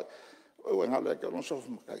swafa. Wa ngala ka non sofa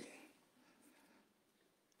makai.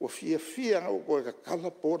 O fia nga o koe ka kala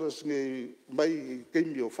poras nge mai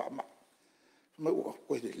keimi o whama. Mai o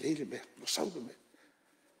koe le leile mea, o sauda mea.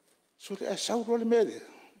 So le a sauda le mea lea.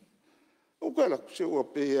 O koe la se o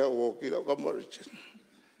pea o kira o ka mariches.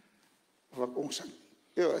 Wakongsa.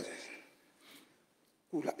 Ewa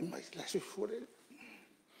kula i mai la se fure.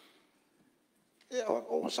 Ia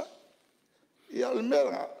wakongsa. Ia le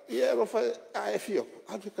mea ia ero fai a e fio.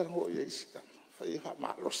 Alwe karango ia isika. Fai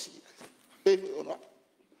whama losi. Pewe o noa.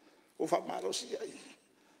 O whamarosi ai.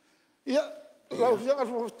 Ia, lau whianga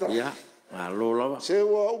rūta. Ia, alo lawa. Se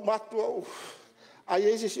ua au matua au. Ai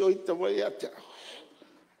eise si oita wai a te au.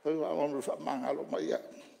 Hoi wa mamu whamangalo mai a.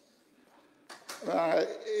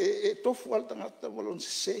 E tofu al tangata walon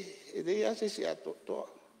se. E rei ase si a totoa.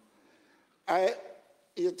 Ai,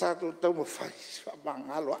 ia tātou tau ma whai.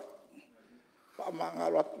 Whamangalo a.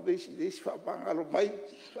 Whamangalo atu reisi whamangalo mai.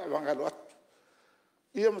 Whamangalo atu.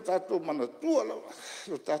 Ia ma tātou mana Tooala,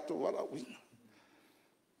 lo tātou wala wina.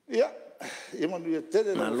 Ia manuia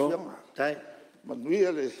tere na whianga. Tai.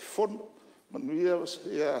 Manuia le fono, manuia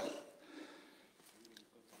ia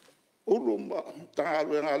uluma,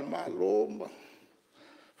 tangaruenga al maloma.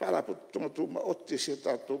 Whalapo tongatu ma ote se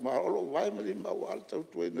tātou ma olo Vaimauga ma wala tau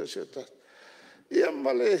tuena se tātou. Ia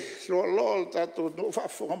ma le loa tātou no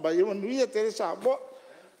whafonga mai, ia manuia tere Samoa.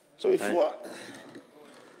 So i fua.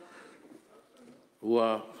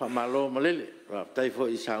 Ua whamalo malele, tai fo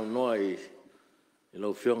i saunoa i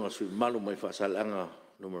lau whionga sui malu mai Faasaleleaga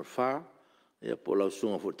numero 4, ia po lau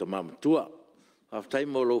sunga fo Tamapua. Haftai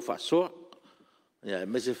mo lau whasoa, ia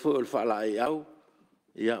mese fo il whala i au,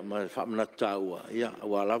 ia ma whamanatu tāua, ia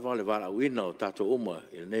awa lava le wala wina o tātou uma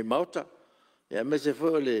i nei mauta, ia mese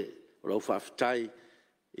fo le lau whaftai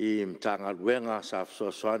i mtanga luenga sa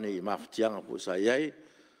whasoani i mawhatianga po sa iai,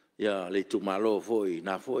 ia le tumalo fo i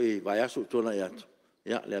na fo i vai asu tona i atu.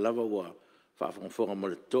 Ia le lava ua whaafonga mo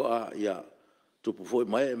le toa, ia tupu foi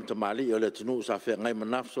mai e mtamali o le tunu sa whea ngai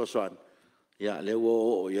manaf soan. Ia le ua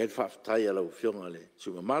o iai whaftai a lau whionga le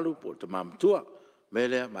Tuigamala po Tamapua, me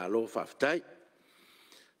lea ma lo whaftai.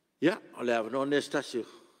 Ia, o le avano nestasi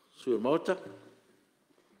sui mauta.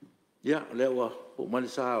 Ia, le ua po mani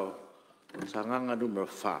sa o Sagaga numero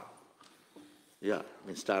 4. Ia,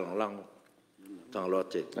 min stālang lango,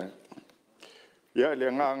 Tagaloatele. Ia,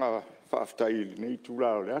 le nganga whaaftai nei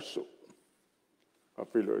tūlao le aso.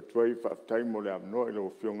 Whawhilo e tuai whaaftai mo le amnoa i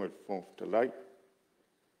lau whionga i whongwhitalai.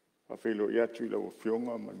 Whawhilo i atu i lau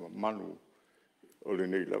whionga manua manu o le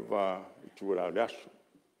nei lava i tūlao le aso.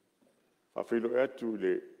 Whawhilo e atu i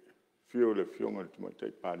le whio le whionga i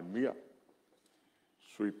tumatai pālemia.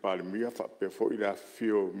 Sui pālemia whapefo i le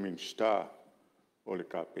whio minsta o le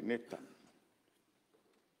kāpeneta.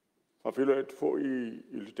 Whawhilo e tufo i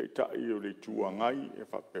le teitai o le tuangai e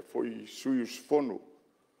whapefo i suius fono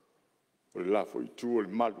o le lafo i tu o le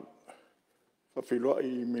malu. Whawhilo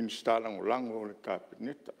i minsta lango o le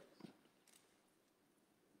kāpeneta.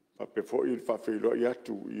 Whapefo i whawhilo i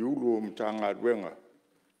atu i ulu o mtanga ruenga.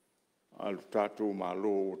 Alu tātou malo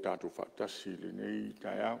o tātou whaatasi le nei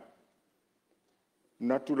tai au.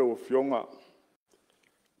 Natu lau whionga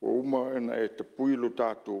o uma ena e te puilo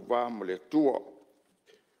tātou wā ma le tua.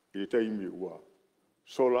 I teimi ua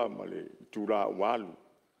sola ma le tūrā walu.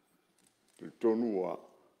 Le tonua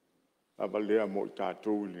a valea mo i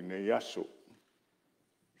tātou li nei aso.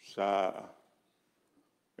 Sa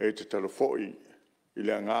e te talofoi i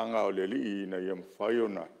le anganga o le li na i am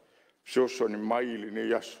whaiona. Sioso ni mai li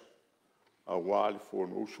nei aso. A wale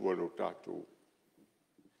fono usua lo tātou.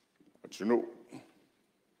 Atino.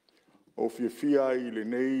 O fia i le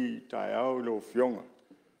nei tai au lo fionga.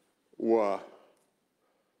 Ua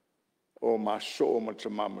o maso o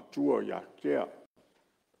Tamapua ia tea.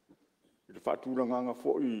 I le whaatūranganga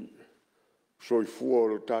foi soifua o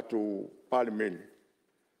lo tātou parlemeni.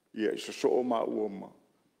 Ia isa so o ma uoma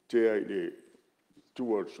tea i le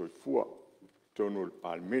tua soifua tono le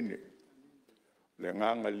parlemeni. Le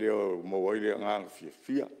nganga leo mawai le nganga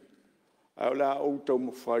fia. Au la au tau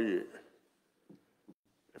mawhai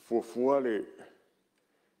e fuafua le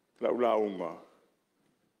launga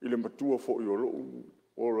i le matua fo i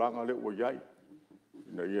o langa le o iai.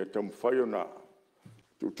 Ina ia tau mawhai o na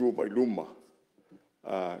tutua mai luma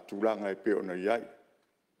tūlanga e pe ona iai.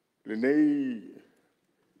 Le nei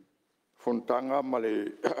fontanga ma le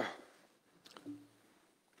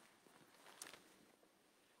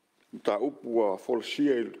ta upu a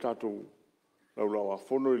folsia i tātou laulau a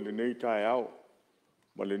fono i le nei tae au,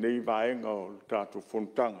 ma le nei vaenga o le tātou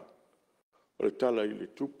fontanga, o le tala i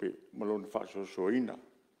le tupe, ma lona whaasosoina.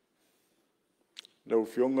 Lau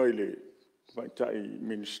fionga i le maitai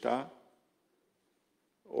minista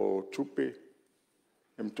o tupe,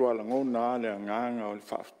 e mtoala ngona le anganga o le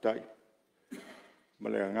whaafitai, ma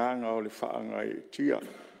le anganga o le whaanga e tia.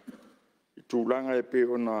 I tūlanga e pe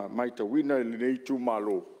ona maita wina i le nei tū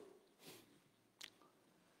malo.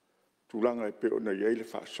 Tūlanga e pe ona iei le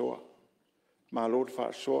whaasoa. Malo le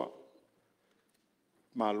whaasoa.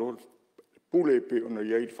 Malo pule e pe ona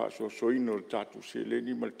iei le whaasoa soino le tātu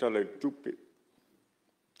seleni ma le tala i tupe.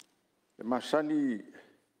 E masani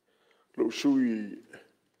lo sui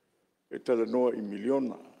e tala noa i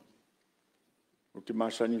miliona. O te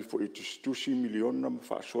masani fo i tusi miliona ma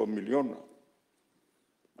whaasoa miliona.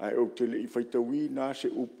 Ai o tele i whaitawi nā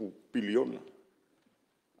se upu biliona.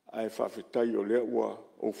 Ai whawhetai o lea ua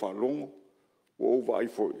o whalongo o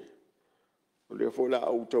Vaifou. O lea fo la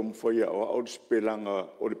au tau mwhaia o au spelanga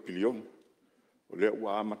o le biliona. O lea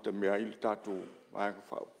ua amata mea i le tātou ai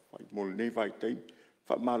mole nei vaitai.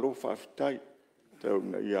 Whamalo whawhetai tau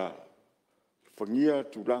na ia whangia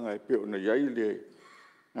tūlanga e peo na iai le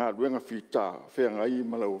ngā ruenga whita whenga i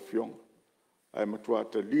malau whiong. Ai matua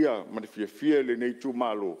ta lia ma le fia le nei tū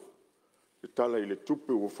malo. Le tala i le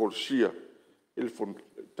tupe o folsia. Il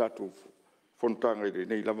tātou fontanga i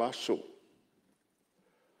nei lavaso.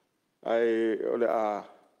 Ai ole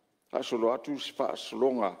a solo atu si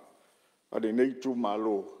faasalonga a le nei tū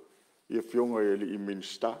malo i a fionga e le i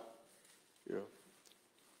minsta.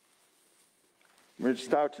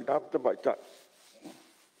 Minsta ti napta baita.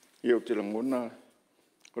 I au te langona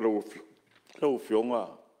lau fionga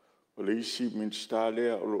o le isi minsta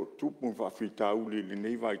lea o lo tupu whawhita uli le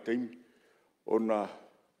nei vai taimi. Ona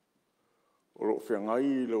o lo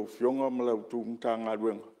whengai lau fionga ma lau tūmta ngā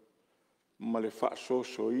ruenga. Ma le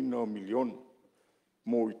whaasoso ina o miliona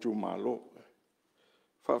mō i tū malo.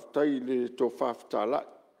 Whaftai le tō whaftala.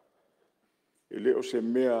 E le o se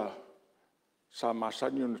mea sa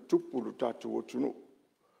masani o na tupu lu tātou o tunu.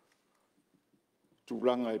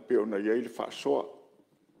 Tūlanga e peo na iei le whaasoa.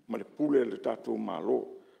 Ma le pule le tātou malo.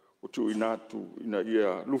 O tū inatu ina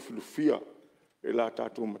ia lufia. E la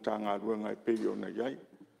tātou mata ngā ruenga e peo na iei.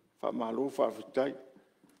 Whamalo whawhitai.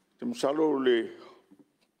 Te masalo le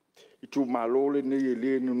i tū malo le nei e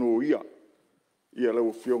le nuno ia. Ia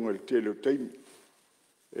lau fionga le tele o teimi.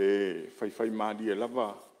 E whai maari e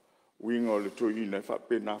lava winga o le tō ina e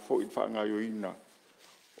whapena fo i whangai o ina.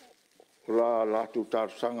 O la lātou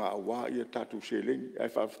tārsanga a wā ia tātou seleni.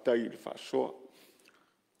 Ai whawhitai le whaasoa.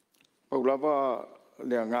 Pau lava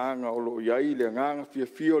le anganga o lo iai le anganga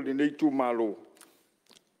fia le nei tū malo.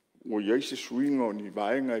 O iai se suinga o ni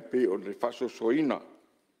vaenga e pe o le whaso soina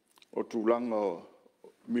o tūlanga o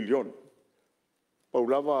milion. Pau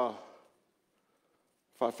lava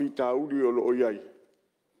whawhita uri o lo iai.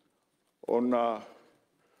 Ona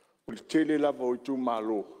o le tele lava o i tū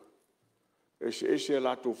malo. Ese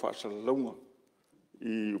lato Faasaleleaga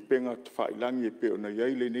I upenga te whailangi e pe o na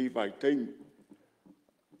iai le nei vai teimi.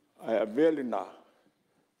 Ai a vele nā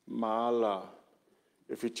maala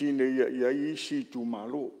e whetine ia isi tū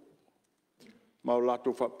malo. Ma o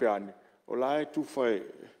lato whapeane. O la e tu whae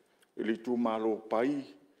e li tū malo pai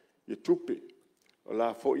e tupe. O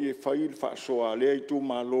la fo i e whai le whaasoa lea I tū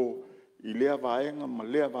malo I lea vaenga ma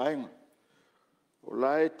lea vaenga. O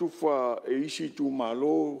la e tu wha e isi tū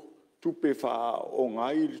malo tupe wha o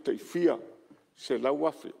ngai le taifia se lau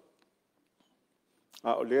afe.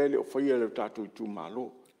 A o lea le o whai le tātou I tū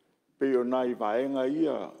malo. Pe o nai vaenga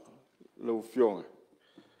ia lau fionga.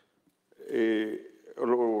 E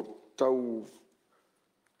ro tau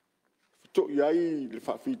to iai le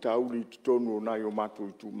whawhita auli tonu o nai o mātou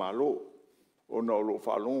I tū malo. O na o lo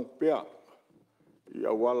whalongo pea. I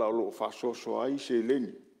awala o lo whasoso ai se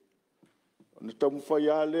leni. O na tamu whai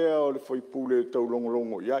a lea o le whai pule tau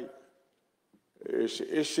longolongo iai.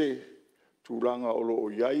 Ese tūlanga o lo o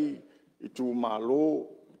iai I tū malo,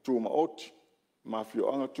 tū maoti.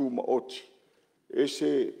 Mafioanga tū maoti.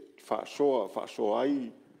 Ese whasoa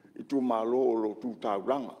ai I tū malo o lo tū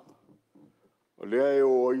tauranga. O lea e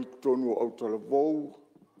o ai tonu o Autalavou,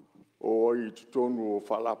 o ai tonu o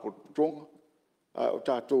Whalapotonga, o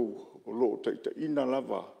tātou o lo taita ina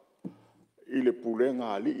lava I le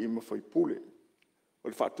pulenga ali I mawhai pule. O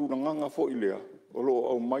le whatūranganga fo I lea, o lo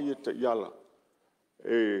au mai e ta iala.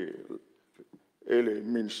 ele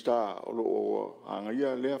minsta o lo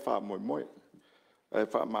angaia lea fa moe e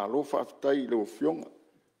fa malo fa tai lo fionga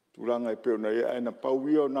tulanga e pe ona e na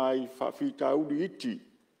pauio nai fa fita udi iti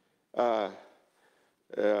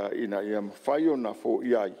ina ia faio na fo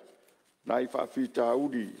iai nai fa fita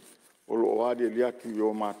udi o lo ade lia tu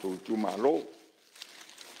yo mato tu malo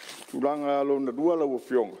tulanga lo na dua lo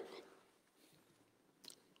fionga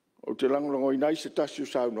o te lango inai se tasio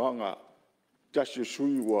saunoaga tasio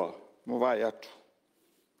sui ua mavae atu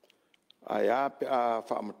ae a pe a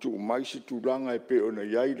faamatuu mai se tulaga e pe ona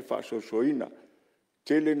iai le faasoasoaina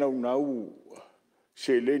tele naunau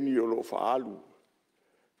seleni o loo faalu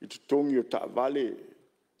i totogi o taavale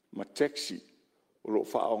ma taxi o loo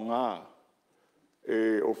faaogā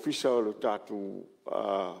e ofisa o lo tatou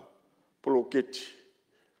poloketi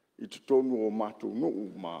i totonu o matou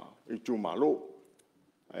nuu ma i tumālō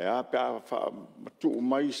ae a pe a faamatuu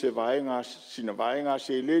mai se vaega sina vaega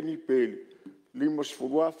seleni pe lima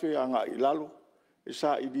sefuluafe agaʻi lalo e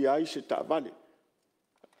saʻilia ai se taavale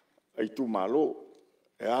ai tumālō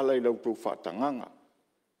e ala i lautou faatagaga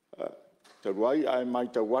talu ai ae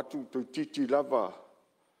maitau atu toititi lava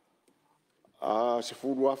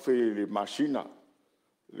sefuluafe le masina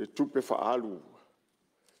le tupe faalu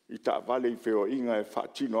i taavale i feoaʻiga e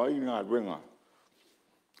faatino ai galuega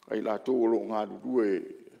ai latou o loo galulue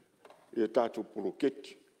ia tatou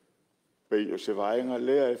poloketi pei o se vaenga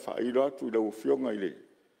lea e whairo atu i lau fionga i le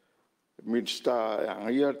minsta e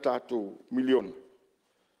angaia tatou miliona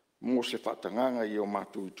mo se whatanganga i o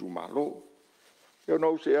mātou i tūmālo e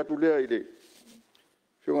nau se atu lea i le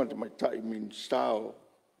fionga te mai tai minsta o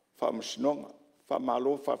whamasinonga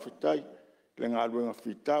whamalo whawhitai le ngā luenga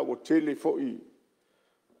whita o tele fo i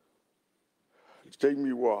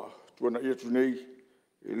teimi wa tuana ia tunei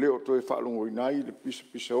e leo toi whalongo i nai le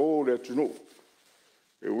pisa o le atunu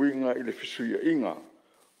e winga i le fisuia inga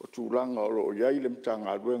o tūlanga o loo iai le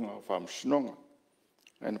mtanga aluenga o whamsinonga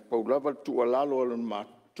e na paulava Tooala alo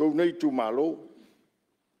mātou nei tūmālo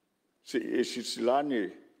se e sisilane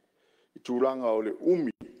i tūlanga o le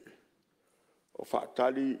umi o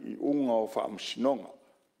whaatali i unga o whamsinonga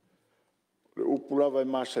le upulava e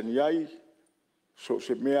masani ai so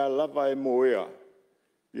se mea lava e moea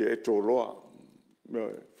i e tōloa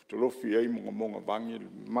tolofi ai monga vangi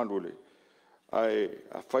manole ai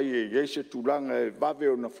a fai e yese tulanga e vave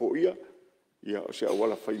o na foia ia o se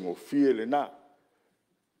awala fai mo fie le na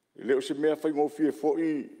le o se mea fai mo fie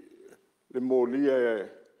foi le molia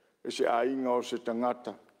e se ainga o se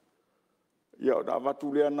tangata ia o da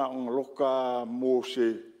watu lea na on loka mo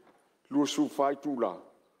se lusu fai tula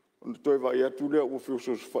on toi va ia tu lea o fio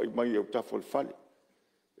so fai mai o tafol fale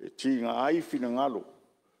e tinga ai fina ngalo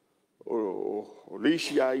o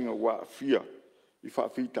leisi ainga wa fia i fa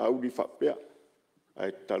fita au di fa pea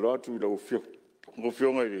ai taloatu da o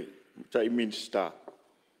fionga i tai minsta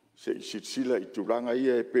se i sila i tulanga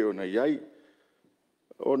ia e pe ona iai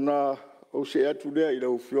ona o se atu lea i da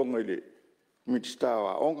o fionga i le minsta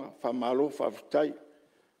wa onga fa malo fa vitai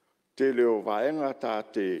te leo vaenga ta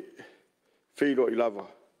te feilo i lava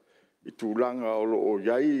i tulanga o lo o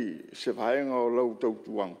iai se vaenga o lau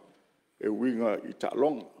tautuang e winga i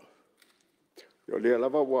talonga o lea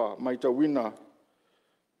lava wa maitawina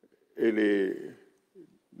e le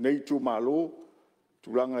nei tūmālō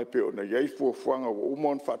tūlanga e pe ona iai fuafuanga o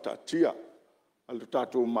umon whatatia a le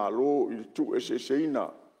tātou mālō i le tū eseseina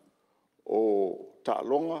o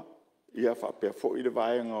tālonga ia whapea fo i le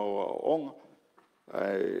vaenga o onga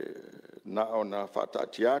na ona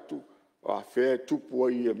whatatia atu o a whea tupua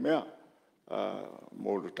i e mea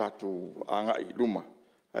mo le tātou anga i luma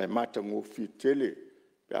ai matango fitele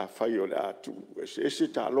pe a whai o le atu ese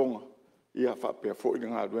tālonga ia whapea fo i le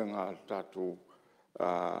ngā ruenga tātou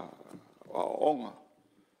onga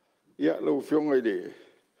ia lau fionga i le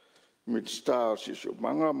mitsta o siso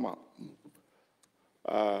manga ma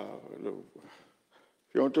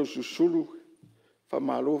fionga tau susulu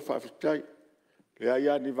whamalo whawhitai le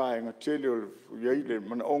aia ni vaenga tele o iei le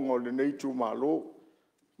mana onga o le nei tū malo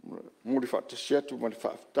muri whatasiatu ma le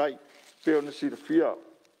whawhitai pe ona sirafia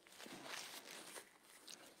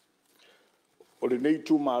o le nei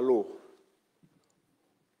tū malo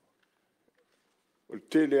o le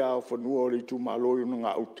tele ao whanua o le tū malo i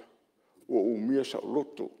ngā uta o umia sa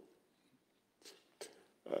loto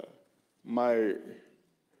mai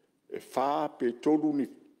e wha pe tolu ni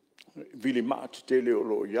vili maati tele o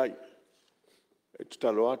lo iai e te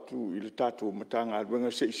talo atu i le tātou matanga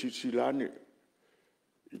aduenga se isi silane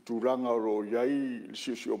i tūranga o lo iai le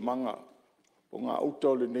siusi o manga o ngā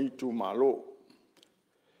uta o le nei tū malo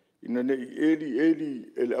ina nei eli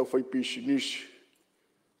e le au whai pisinisi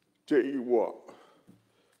te iwa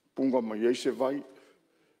punga mai eise vai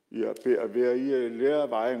ia pe avea ia lea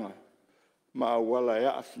vaenga ma wala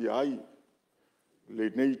ya afia ai le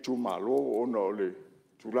nei tu malo ona o le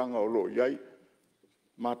tulanga o lo iai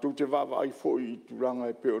ma tu te vava ai fo i tulanga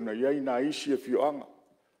e pe ona iai na isi e fioanga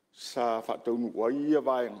sa whataunu wai ia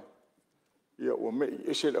vaenga ia o me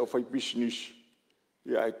ese le fai business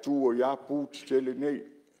ia e tu o ia pu tele nei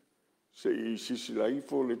se i sisi la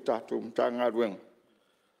ifo le tato mtanga ruenga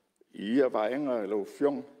ia vaenga lo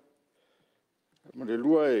fiong ma le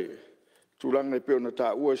lua e tulanga e pe ona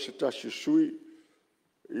ta ua se tasi sui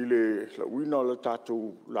i le la uina o le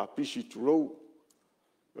tato la pisi tulou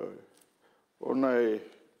ona e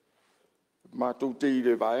mātou te i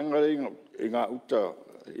le vaenga e ngā uta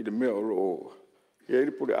i le mea o lo e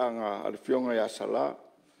eri pure anga ale fionga ia sala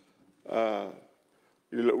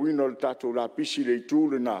i le uina o le tato la pisi le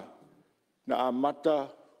itule na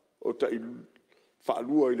amata o ta i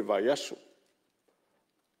whaalua i le vai aso.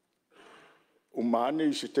 O maane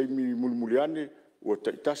i se teimi mulmuliane o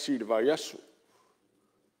ta itasi i le vai aso.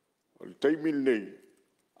 O le teimi nei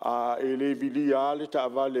a e le vili ale ta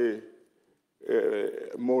avale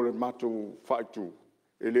mo le matou whaitu.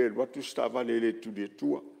 E le watu sta avale le tudi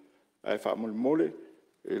tua. Ai wha mole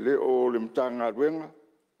e le o le mtanga ruenga.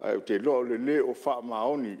 Ai o te lo le o wha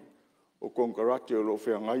maoni o konkarate o lo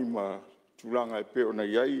whea ngai ma tulanga e pe ona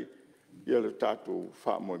iai ia le tātou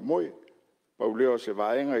wha moe. Pau leo se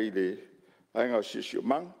vaenga i le vaenga o sisio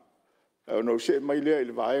mang. O no se mai lea i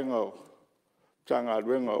le vaenga o tanga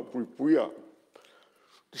ruenga o puipuia.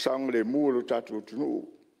 Te saunga le mua lo tātou tunu.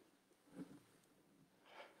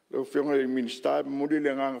 Leo whionga i minister mori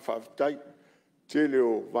le nganga whaafitai. Te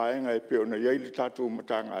leo vaenga e pe ona iai le tātou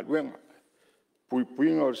matanga ruenga.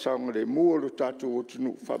 Puipuinga o saunga le mua lo tātou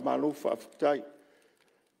tunu. Whamalo whaafitai.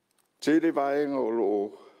 Te le vaenga o lo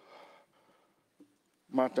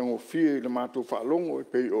matango fie le mātou whaalongo e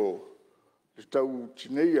pei o le tau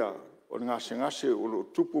tineia o le ngase o lo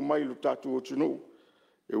tupu mai lo tātou o tunu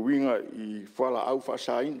e winga i whala au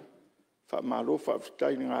whasaina whamalo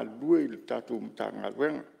whaafitai ngā lue i le tātou mtanga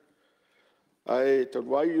ruenga. Ai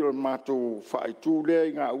taruai o le mātou whaaitu lea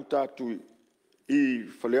i ngā utatu i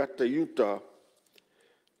Faleata Iuta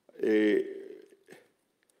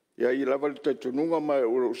ia i lava le taitonunga mai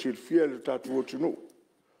o lo silfia le tātou o tunu.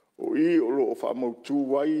 O i o lo o whaamautu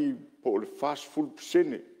wai po le fast food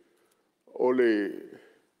sene o le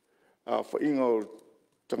whainga o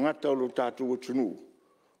tangata o lo tātou o tunu.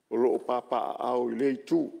 O lo o papa au i lei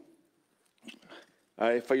tū.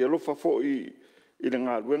 Ai whaialofa fo i le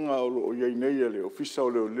ngā ruenga o lo o iei nei le ofisa o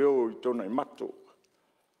leo i tona i mato.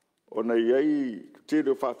 O nei iei te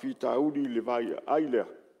reo whawhita auri le vai ailea.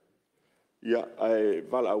 Ia ai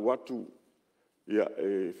vala watu ia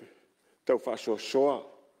tau whasoasoa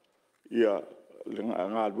ia le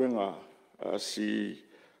ngā ruenga si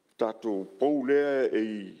tātou pou lea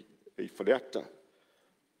e whareata.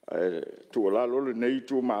 Tooala lole nei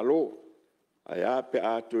tū malo ai ape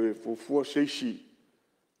ato e fufua seisi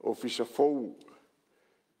o fisafou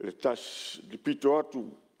le tas li pito atu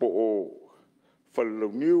po o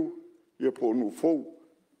whalalauniu ia po nu fou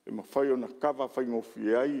e mawhai o na kawa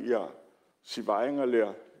whaingofi ai ia si vaenga lea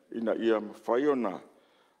ina ia mawhai o na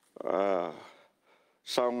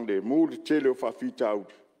saung le mū le tele o whawhita au.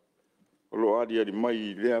 O lo ari ari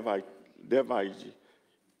mai lea vai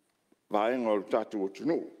vaenga o tātou o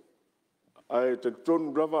tunu. Ai te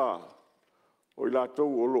tonu rava o i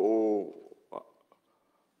lātou o lo o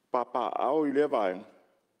papa au i lea vaenga.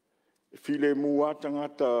 E file mū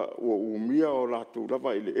atangata o umia o lātou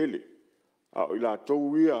rava i le ele. A o i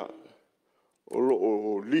lātou ia o lo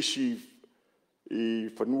o lisi i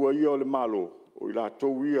whanua ia o le malo. O i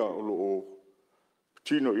lātou ia o lo o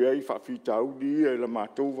tino iai whawhita audi ia i la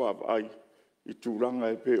mātou wawai i tūranga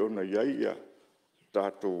e pe ona iai ia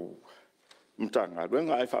tātou mtanga.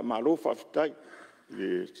 Ruenga ai whamalo whawhitai i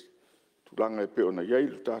tūranga e pe ona iai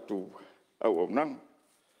lo tātou au nang.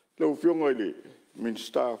 Leo whionga i le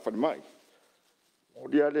minister whanimai. O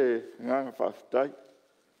ria le nganga whawhitai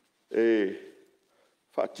e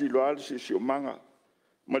whaatilo ale si o manga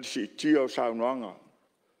ma si tia o saunoaga.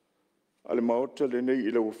 Ale maota le nei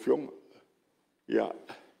i lau whionga. Ia,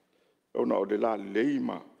 ona o le la lei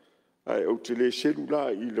ma, ai o te le selula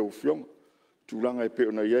i lau whionga. Tūlanga e pe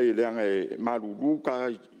ona iai leanga e maruru ka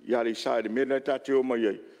ia le sa e mele ta te o mai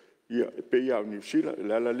ia e pe ia o New Zealand,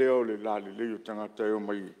 le ala leo le la lei o tangata e o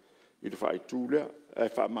mai i le whai tūlea. E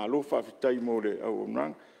wha malo wha fitai mo le au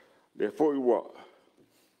nang. Le fo iwa,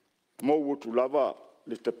 mo wotu lava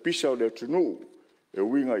le tapisa o le tunu, e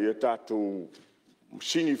winga i e tātou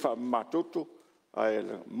sini wha matoto, ai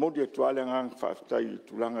modi atuale ngang whaftai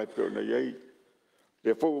tulanga e peona iei.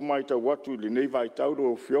 Le fo mai tau watu le nei vai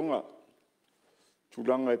tauro o whionga.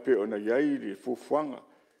 tulanga e pe ona iai le fufuanga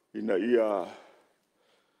ina ia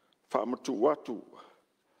whaamatu watu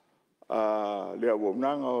lea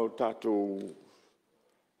wonanga o tātou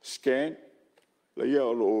scan la ia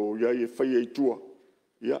o iai e whai e tua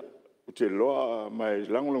ia o te loa mai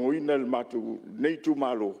langolango ina le matu nei tu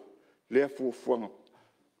malo lea fufuanga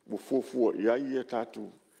mo fufua iai e tātou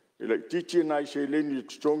e la titi nai se leni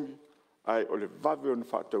tutongi ai o le vave o na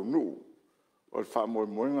whātau nuu o le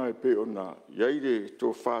whaamoemoenga e pe ona iai le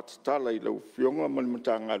tō whātatala I lau fionga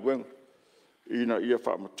manimata ngā ruenga ina ia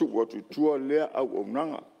whaamatu o tu tua lea au o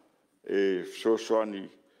nanga e soani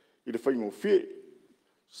I le whaingo fie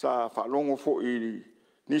sa whaalongo fo I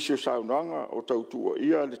nisio saunoaga o tautua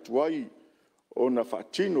ia le tuai o na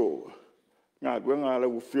whaatino ngā ruenga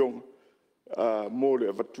lau fionga mo le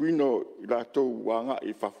avatuino I lātou wanga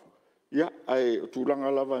I whafu ia ai o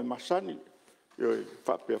tūlanga lava e masani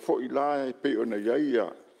whapea fo I la e pe ona iai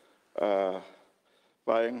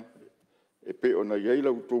vaenga e pe ona iai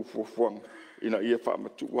lau tō fuafuanga ina ia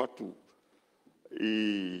whaamatu watu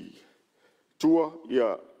I tua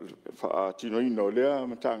ia whaatino ino lea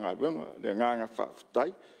mata ngā ruenga le nganga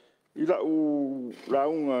whaafutai I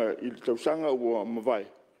launga I tausanga ua mawai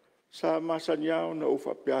sa masani au na o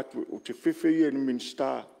whapea atu o te whiwhi I ni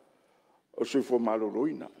minsta o sifo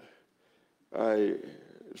maloroina ai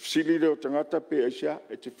sili leo tangata pe aisia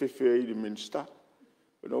e te whiwhi I ni minsta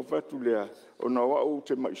no whatu lea o na wau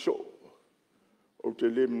te maiso o te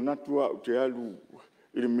le mnatua o te alu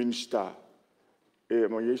I ni minsta e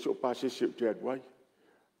ma yeso pase se te aduai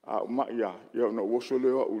a ma ia na woso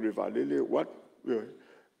leo o le valele wat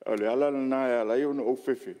ale ala na ya la yo no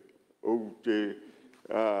fefe o te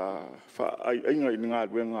fa ai inga I ngā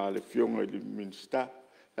ruenga le fionga I minsta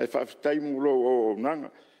ai fa tai mulo o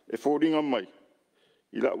nanga e fodinga mai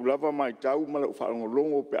I la ulava mai tau mala o fa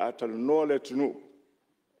longo pe ata no le tunu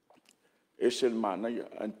esel mana ia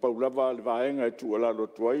an paulava le vaenga e Tooala lo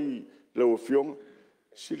tuai le o fionga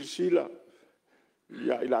silsila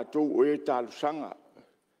ia I la tau o e talusanga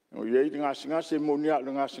o ia I ngā se monia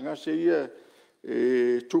le ngā se ia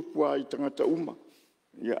e tupua I tangata uma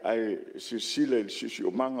ia ai silsila I sisi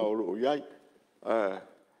o manga o lo iai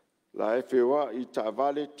la Afoa I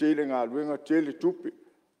Tavale tele ngā luenga tele tupi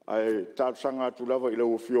ai talusanga tulava I la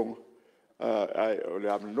o fionga ai o le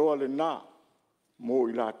amanoa le nā mo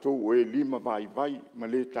I la tau o e lima vai ma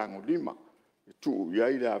le tango lima tu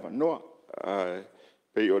iai le amanoa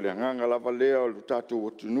pei o le nganga lava lea o le tātou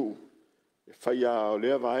o tunu e whaia o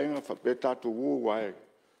lea vaenga whape tātou ua wae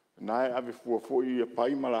nae ave fuafoi e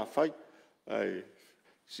pai ma la whai ai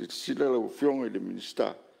sila lau fionga I le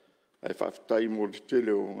minista ai whaftai mo le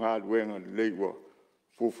tele o ngā luenga le leiwa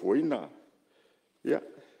fuafoina ia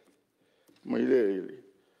mai le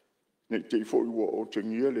nei te ifo ua o te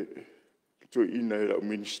ngia le tu ina e lau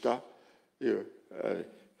minista ia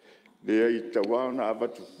le ai tawana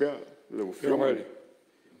avatu pea lau fionga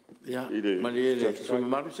ia mali so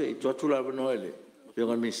maru se I Tooala no ele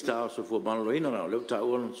pionga minsta so fo malo ina na le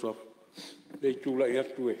tau on so le tula ia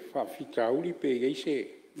tu e fa fita uli pe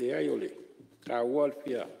geise le ai ole tau al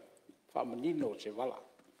fia fa manino se vala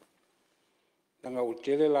nanga o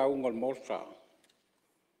tele la un al mostra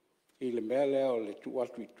I le mele o le tu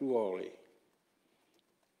atu tu ole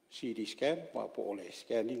CD scan ma po le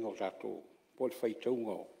scanning o tato po le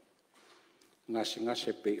faitongo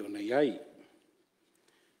ngase pe ona iai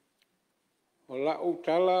o la o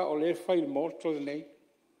tala o le fai morto nei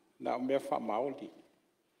na me fa maoli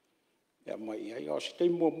ya mai ai o ste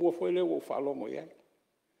mo foi le o fa longo ia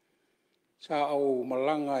sa o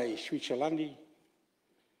malanga I Switzerland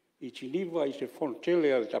I Geneva I se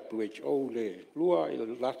fontele al WHO le lua I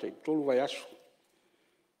le lata I tolu vai asu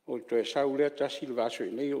o to e saule ta silva so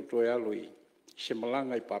nei o to e aloi se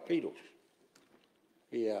malanga I papeiros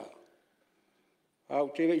ia au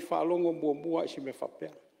tele I fa longo mo se me fa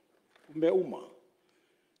pea me uma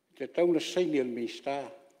te tauna senior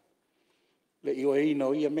minister le io e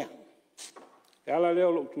no ia mea e ala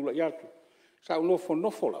leo lo tula iatu sa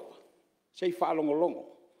nofo lawa sei fa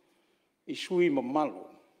longo I sui mamalo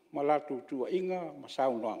malatu tua inga ma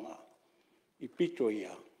saunoaga I pito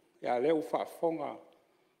ia ia leo fa fonga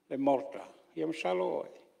le morta ia masalo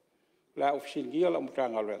la ofisingia la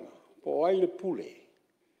mutanga lenga po ai le pule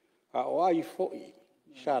a o ai foi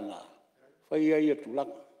sana fai ai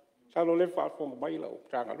tulanga salo le fa fonga mai la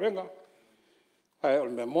mutanga lenga ai o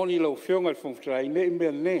me moni la fionga le fonga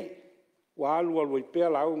ne wa alu I pe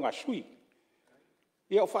la unga sui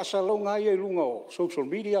ia fa salonga ia lunga o social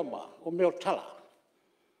media ma o me tala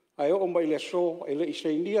ai o mai le so ele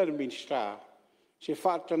isenia le minsta se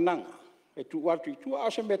fa tananga e tu atu tu a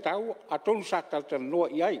se metau a tonu sakal tan no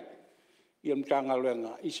iai ia mtanga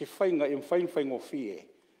lenga I se fainga I fainga fie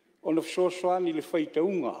ona sosoani le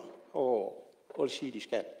faitaunga o si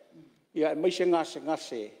disket ia mai se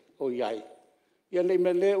ngase o iai ia nei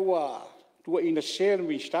mele ua tua ina ser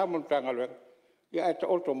mi sta mtanga lenga ia eta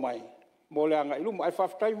auto mai mo le anga ilu mai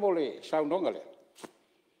faftai mo le saunonga le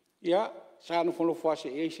ia sa no fono fase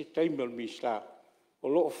e se taimel mi sta o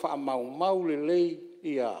lo fa mau le lei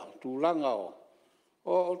ia tulanga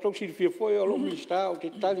o toksi fie foi o lo mi sta o te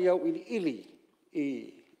tali au ili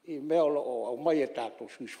I mea o mai e tātou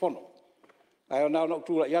suisfono. Ai o nao no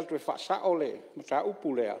tūla I atu e whaasa o le, ma tā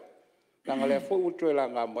upu lea. Nanga lea fo utu e la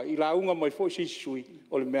ngā mai, I la unga mai fo I sisui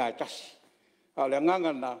o le mea e tasi. A lea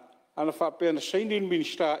ngangana, ana whapea na seinin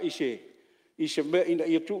minista I se mea ina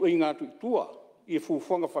ia tu I ngā tu tua, I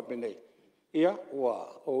fufonga whapenei. Ia,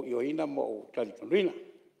 o ioina mo o talitonrina.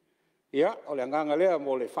 Ia, o lea nganga lea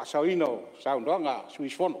mo le whaasawina o saundoanga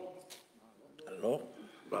suisfono. Alo.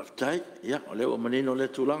 Baftai, ia, o leo manino le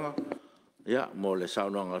tulanga, ia, mo le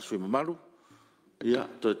saunoaga sui mamalu, ia,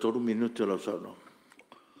 toe toru minuti o lau saunoaga.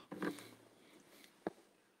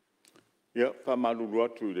 Ia, whamalulu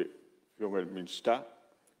atu le fionga minsta,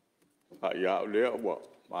 ia o lea ua,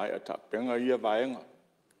 mai a tapenga ia vaenga,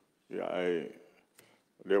 ia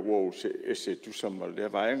le ua se tusama le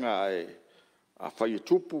vaenga a whai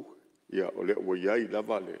tupu, ia o le ua iai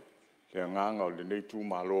lava le nganga o le nei tu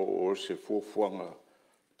malo o se fuafuanga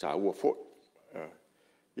ta ua fo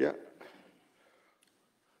ia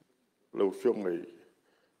lo fionga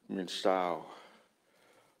min stao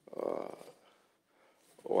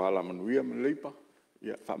o ala manuia me leipa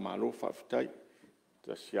ia fa malo fa fitai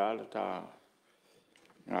ta siala ta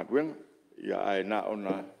ngadwen ia ai na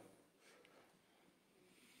ona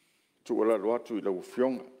Tooala lo atu I lo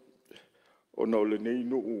fionga ona o le nei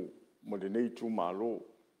no mo le nei tu malo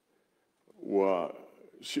ua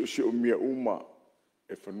si o mia uma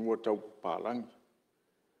e whanua tau pālangi.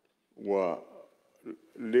 Ua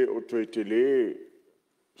le o toi te le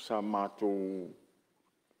sa mātou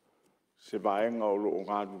se vaenga o lo o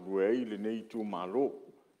ngā ruruei le nei tū mālo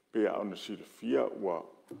pea ona silafia ua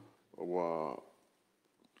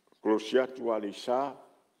kolosiatu a le sa,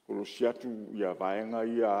 kolosiatu ia vaenga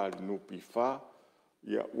ia nupi wha,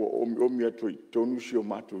 ia ua omi atu I tonu si o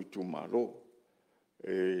mātou I tū mālo.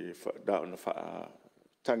 E da ona wha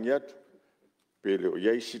tangi atu. Pele o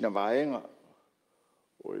iei sina vaenga,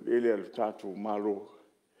 o ele alu tātou malo,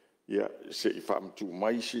 ia se I whaamtu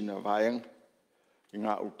mai sina vaenga, I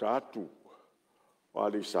ngā utatu, o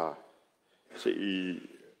ale sa, se I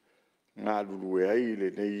ngā lulu e ai le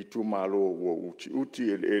nei tu malo ua uti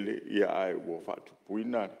ele, ia ai ua whaatu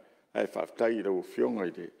puina, ai whaftai rau fionga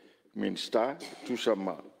I le minsta,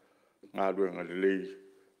 tusama ngā luenga le lei,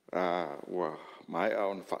 ua mai a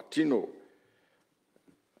ona whaatino,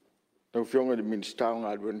 Tau fionga de minsta ngā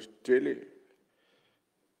luenga tele.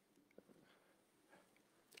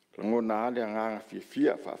 Lango nā le nganga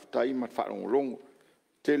fia whaftai ma whaangolongo.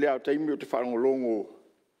 Tele au taimi o te whaangolongo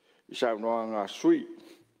I saunoaga sui.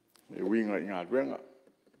 E winga I ngā luenga.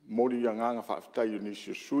 Mori a nganga whaftai o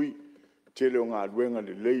nisi sui. Tele o ngā luenga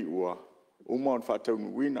le lei ua uma on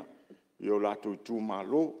whaataunu wina. I o lato I tū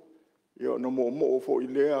mālo. I o no mo fo I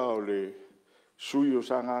lea o le sui o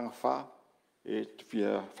sa nganga wha. E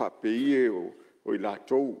fia whapei o I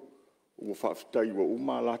lātou o whaftai wa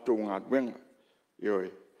uma lātou ngā duenga.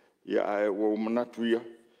 Ia ae o manatu ia,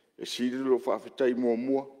 e sirilo whawhitai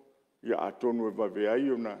mua, ia atonu e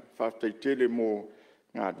waweai o na whawhitai tele mō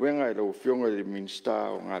ngā duenga e rau whionga e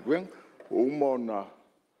minsta o ngā duenga, o uma o na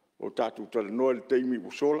o tātou talanoa le teimi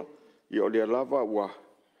usola, ia o lea lava ua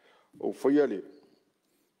o whaia le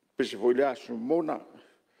pese foi lea sumona,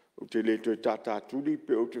 o te le toi tātāturi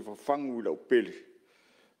pe o te whawhangu I lau pele.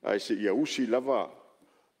 Ai se ia usi lava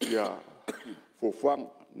ia fōwhang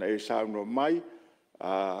na e saunoa mai,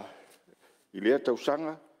 I lea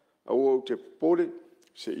tausanga, au o te pole,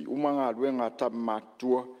 se I umanga luenga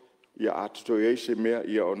Tamapua, ia atutoi ei se mea,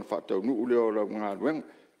 ia ona whatau nuu leo o ngā luenga,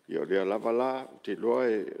 ia o lea lava la, te loa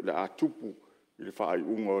e le atupu, I le whaai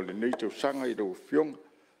unga o le nei tausanga I lau whionga,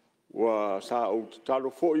 wa sa o talo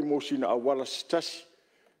fo I mosina a wala stasi,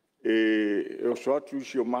 e o soatu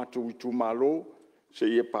isi o mātou I tū mālo, se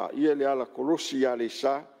ia pā ia le ala kolosi a le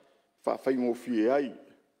sa, whawhaingo fie ai,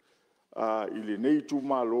 I le nei tū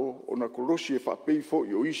mālo, o na kolosi e whapei fo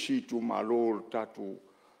I o isi tū mālo o tātou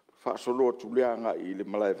whaasoloa tu leanga I le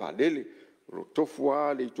malai valele, o tofu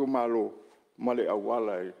a le tū mālo, male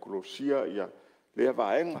awala e kolosia ia lea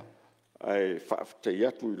vaenga, ai whaaftei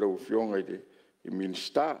atu I lau whionga I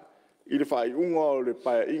minsta, I le whai unga o le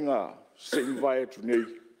paia inga se I vai atu nei,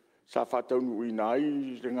 sa whataunu I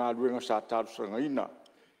nai, le ngā ruenga sa tātusanga ina,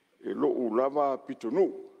 e loo lava Peato no,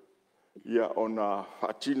 ia ona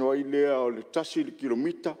atino ai lea o le tasi le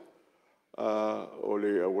kilomita o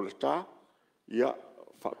le Aualata ia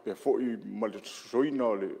whapea fo'i ma le soina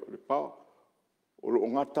o le pao. O lo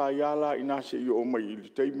ngata ia la ina se i o mai i le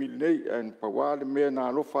teimi nei en pawa le mea na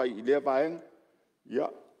alofa i lea vaenga ia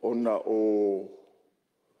ona o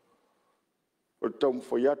taum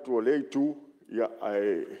foi atu o le itu ia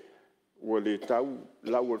ai ua le tau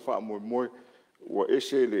lau al wha moe moe ua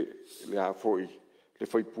ese le a foi le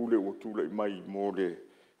whaipule ua tula i mai mo le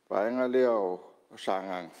vaenga lea o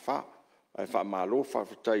sangang wha ai wha malo wha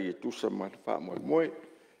whitai e tusa ma le wha moe moe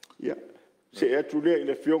ia se atu lea i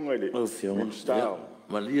le fionga i le minstao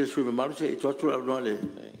ma lia sui me malu se i tuatu la unua le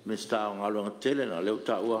minstao ngalo ngatele na leo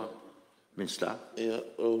ta ua minstao ia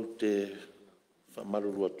o te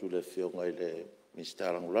whamaruru atu le fionga i le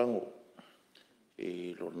minstao langulango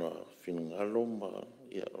i lona finangalo ma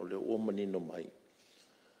ia o le ua manino mai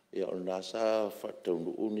ia o nasa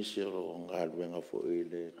whataunu uni se o ngaluenga fo i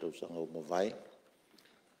le tausanga o mawai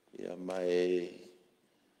ia mai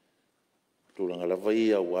tūlanga lava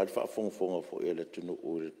ia wad whaafongafonga fo i le tunu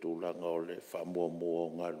o le tūlanga o le whaamuamua o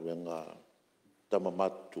ngaluenga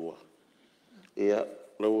tamamatua ia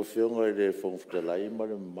lau whionga i le whongwhitalai ma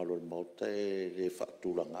le malo le mauta e le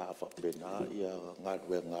whaatūlanga whapena ia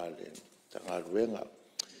ngaluenga le tangaluenga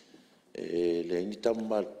le ini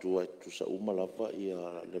tamamatua tusa umalava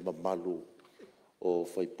ia le mamalu o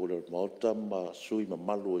whaipule le mauta ma sui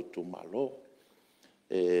mamalu i tu malo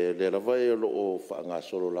le lava e lo o whaanga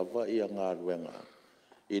solo lava ia ngaluenga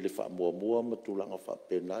i le whaamuamua ma tūlanga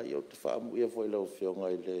whapena ia o te whaamu ia fo i lau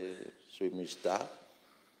whionga i le sui mista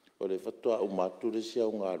o le whatua umatu le sia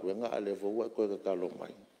o ngaluenga a le vau koe kakalo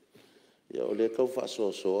mai ia o le kau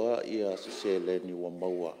whaasoasoa ia Selesele ni ua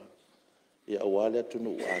maua ia wale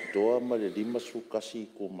atunu atoa ma le 5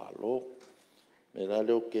 sukasi ku malo me la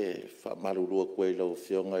leo ke whaamarurua koe i lau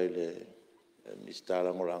whionga i le mista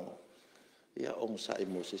langolango ia ong sai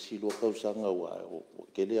mo se silua kausanga wa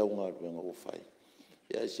kele au ngaluenga o fai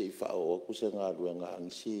ia se i whao aku se ngaluenga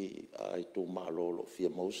angsi ai tu malo lo fia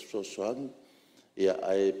maus so soang ia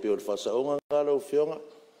ai peo le whasaonga ngalo whionga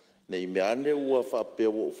nei meane ua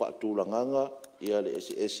whapeo o whaatulanganga ia le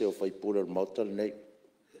ese o whaipura le mautal nei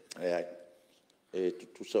ai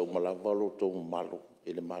tutusa o malava lo tō malo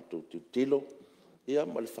i le mātou tilo ia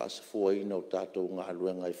ma le whaasafua ina o tātou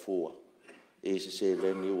ngaluenga i fua e se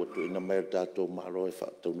leni o tu ina mai tātou malo e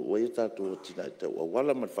whaatonu oi tātou tina i tau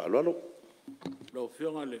awala ma le whaalolo Lau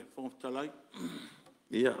whionga le whongtalai.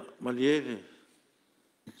 ia maliere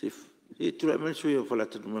i tura men sui o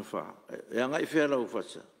Faleata No me wha e angai whea lau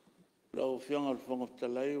whasa Lau whionga le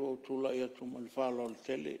whongtalai o tūla i atu ma le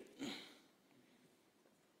Faasaleleaga.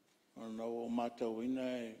 Ana o mātau ina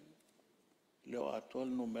e leo atoa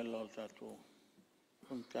no mela o tātou.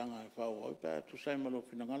 Tanga e whao au pēr tu sai malo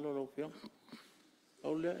finangalo lau whionga.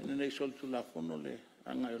 Au lea ina nei sol tu la fono le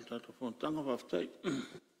anga i o tātou whontanga whaftai.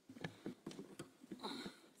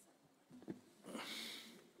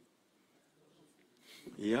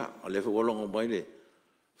 ia o le whawalonga mai le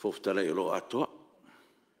whoftalai o lo atoa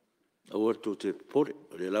au atu te pore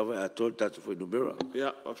o le lava e atoa tātou whai numera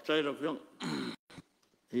Ia, waftai lau whionga.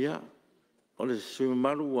 ia o le sui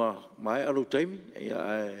malu wa mai alu taimi ia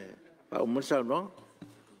e pa o mansa noa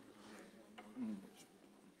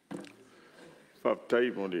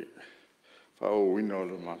whaptai mo le whao ina o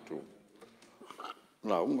le mātou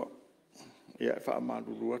launga ia e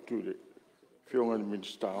whaamaruru atu le whionga le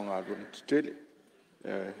minsta o ngā runa te tele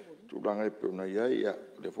tūranga e peuna iai ia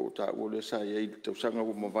le whota ua le sa iai le tausanga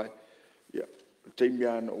o mawai ia teimi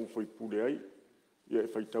ana o whaipule ai ia e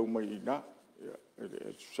whaitau mai i nā ia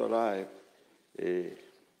e susara ia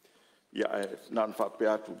e nāna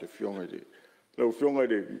whapea atu le whionga le lau whionga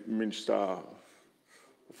le minsta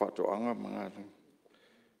o whatoanga mga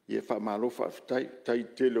ia whamalo whaftai tai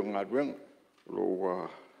tele o ngā ruenga lo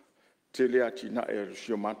tele atina e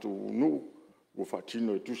sio matu nu o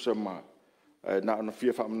whatino e tusa ma na ona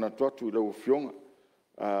fia whamana tuatu i lau whionga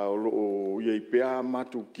o lo iei pea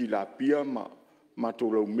matu ki la pia ma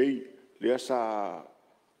matu lau mei lea sa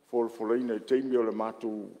folfoleina i teimi o le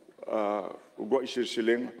matu o goi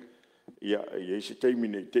Seleselenga ia iei se teimi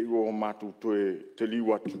nei te ua o matu toe te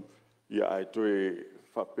liu atu ia ai toe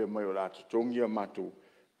whapea mai o la tutongia matu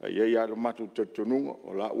iei alo matu te tonunga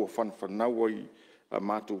o la ua whanau ai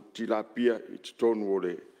matu tilapia i te tonu o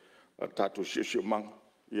le tātou sio manga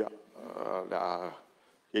ia la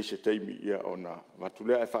ese teimi ia ona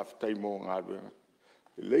matulea e whawhatai mō ngā ruenga.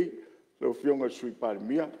 Lei, lau whionga sui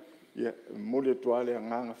parimia, ia mole toale a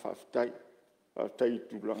nganga whawhatai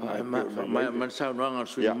tūlanga. Man sao noanga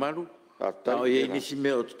sui maru, tau iei nisi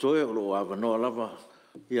mea o tutoe o lo awanoa lava,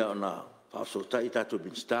 ia ona Faasaleleaga tātou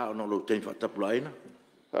minista ona lo tei whatapulaina.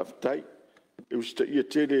 Aftai, e usta ia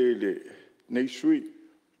tere le nei sui,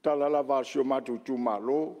 talala vasio matu tu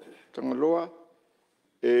malo, Tagaloa,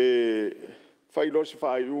 e fai losi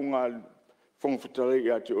fai unga whangwhatare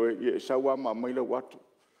ia te oe, ia sawa ma maila watu,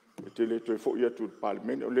 e te le toi fo ia tu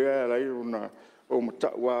parliament, o lea rai una o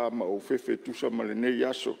matawa ma o fefe tusa ma le nei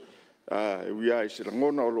aso, e wia e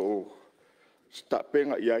sirangona o lo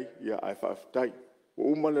stapenga iai, ia ai whaftai,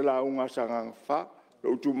 o umale la unga sanga wha,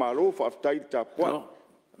 lo tu malo whaftai ta poa,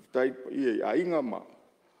 tai ia ainga ma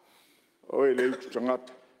o le tu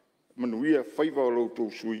tangata manuia faiva lo tu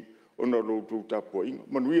sui ona lo tu tapo inga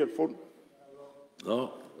manuia fon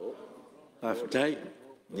aftai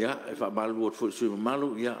ya e fa malu o fu sui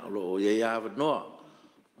malu ya lo ya no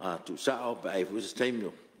a tu sa o pa e fu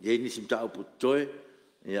stemio ye ni sim ta o toe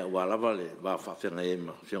ya wala vale va fa fenga e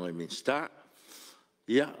ma fenga minsta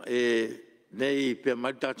ya e nei pe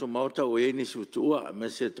malta to mauta o ye ni su tua me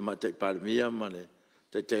se te mate palmia mane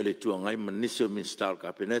te tele tu ngai manisio minsta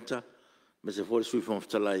kapineta me se for sui fon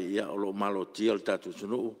ftalai ya lo malo tiel tatu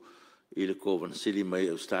sunu i le kovan sili mai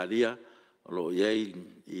Australia lo ye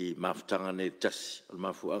i maftanga ne tas al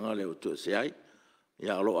mafuanga le o to se ai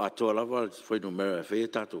ya lo ato lava foi no mera fe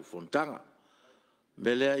tatu fontanga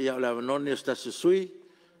bele ya la non sta sui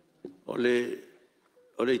o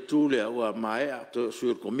le tule o mai to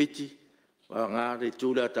sur committee wa nga le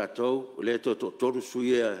tule tatu le to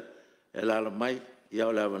sui e la mai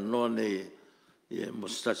ya la non e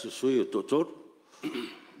mostasu sui o totor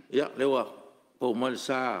ya lewa po mal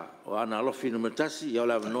sa o ana Alofi no metasi ya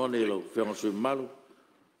la non e lo fengo sui malu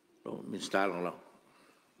lo mi stalan la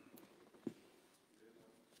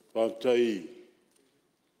Patai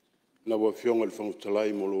na wa fionga le fengo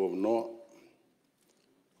talai mo lo no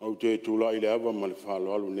au te tula ile ava mal fa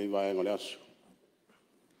lo alu nei vai ngaleas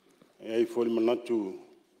e ai fo manatu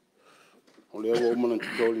o le o mana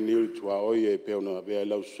toli ni tu a oi e pe ona ve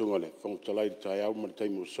lau sunga le fong talai tai au mai tai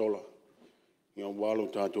mo sola ia walo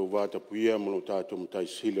tato vata puia mo tato mai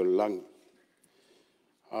silo lang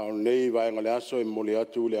a nei vai ngale aso e mo le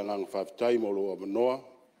atu le ngang fa tai mo lo noa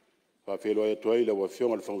fa felo e toi le wa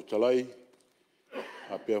fionga le fong talai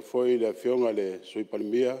a pe foi le fionga le sui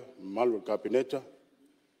palmia malo kapineta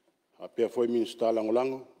a pe foi min sta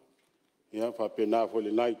langolango ia fa pe na foi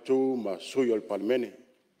le nai tu ma sui al palmene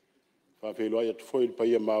fa fe loa tu foi pa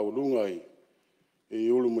ia maulunga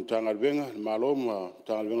e ulu mutanga venga maloma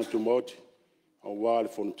tanga venga tu moti o wal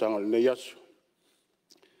fon tanga ne yaso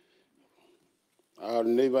a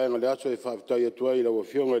ne vai ngale aso e fa ta ia tu ai la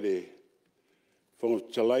fionga de fon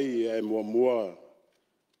talai e mo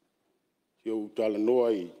yo tala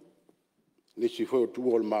noi ni si foi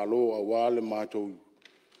tu ol malo a wal mato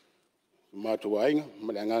ainga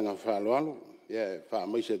malanga fa lo ya fa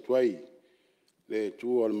mai se tu ai le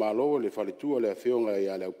tu al malo le fale tu le fionga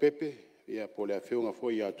ia le pepe ia po le fionga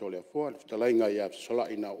foi ia to le Afoa talainga ia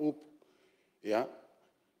Fesola'i na up ia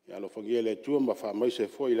lo fagia le tu ma fa mai se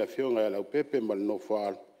foi le fionga ia le pepe mal no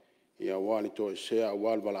fa ia wali to se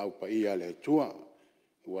wal bala pa ia le tu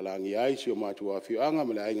wala ngi ai si o ma tu afianga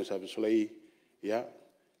ma le ainga sa Fesola'i ia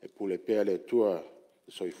e po le pe le tu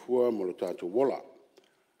soifua mo lo tatu wola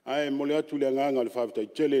ai mo le atu le nganga le fafta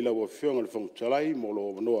tele la wo fionga le fong talai mo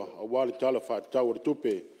lo noa a wale tala fa tau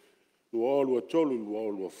tupe no olu tolu no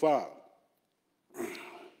olu fa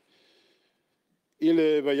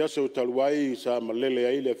ile va yaso talwai sa malele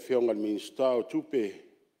ai le fionga minsta o tupe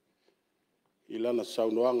ilana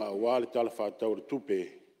saunoaga a wale tala fa tau tupe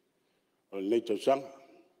o le to sang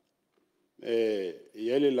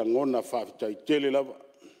ile la ngona fafta tele la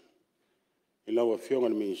ila wo fionga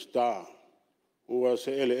minsta ua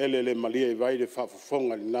se ele le malia I vai le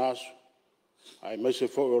whafonga ni naso. Ai mai se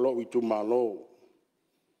fo lo I tu malo.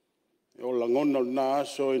 E o langona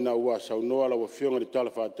naso ina ua saunoa la wafionga ni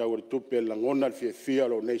tala whatau le tupe langona le fia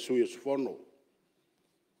lo nei sui esfono.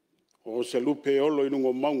 O se lupe olo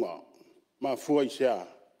inungo maunga. Ma fua I sea.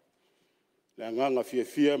 Le anganga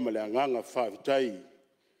fia ma le anganga whavitai.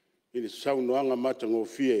 I le saunoanga matango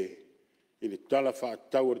fie. I le tala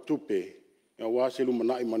whatau le tupe. Ya wase lu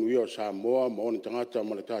mana Emmanuel Samoa mo on tangata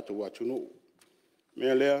mo le tatu watunu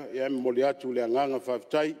me lea ya mo le atu le nganga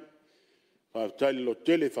faftai lo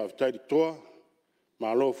tele faftai toa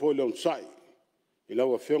ma lo fo le on sai ila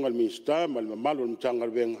wa fionga al minsta ma le malo mtanga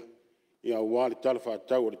venga ya wale talfa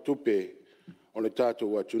tau le tupe on le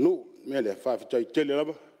tatu watunu me le faftai tele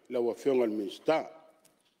la wa fionga al minsta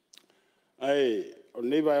ai on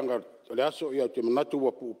ne va nga le aso ia te manatu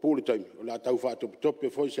wa puli time o la tau fa tope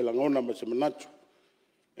foi se la ngona ma se manatu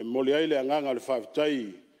e moli ai le nganga le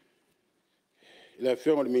faftai le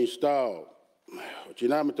fionga le minsta o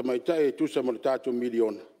tina ma te mai tai tu sa mo tatu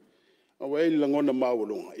milion o e la ngona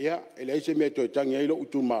maulunga ia ele se me to tangi ai lo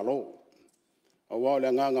tu malo o wa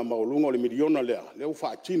le nganga maulunga le miliona le u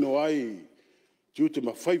fa tino ai tu te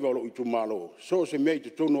ma fai lo tu malo so se me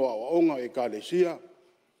te tono o onga e kalesia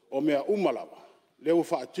o mea umalava le u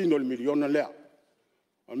fa tino le miliona le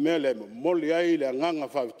o me le moli ai le nganga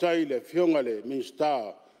fa tai le fionga le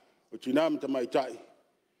minsta o tinam te mai tai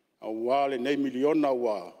o wa le nei miliona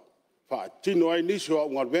wa fa tino ai niso o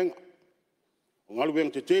ngalwenga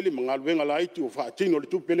ngalwenga te tele ngalwenga la itu fa tino le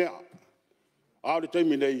tupele a le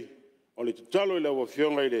taimi nei o le talo le wa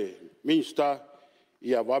fionga le minsta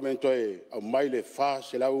ia wa mento e a mai le fa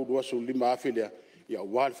se la u do su lima afilia ia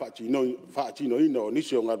wa fa tino ino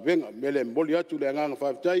niso ngalwenga mele moli atu le nganga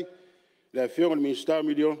fa tai le fionga le minsta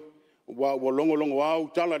milio wa longo wa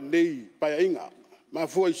tala nei pa inga ma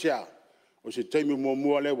foi sia o se taimi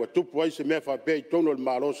mo le wa tupu ai se me fa pe tono le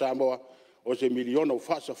malo Samoa o se miliona o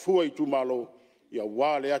fa sa foi tu malo ia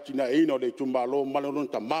wale atina ino le tumbalo malon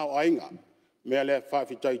ta mau ainga me le fa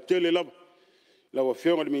fitai tele la wa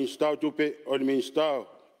fionga le minsta tupe o le minsta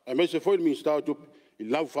a me se foi le minsta tupe i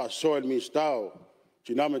lau fa so le minsta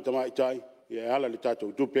tiname tamai tai ia ala le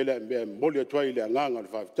tato tupe le me moli toi le nganga le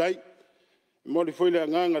fa fitai moli foi le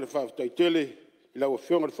nganga le fa fitai tele i la wa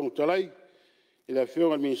fionga le fontalai i la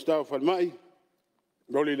fionga le minsta fa mai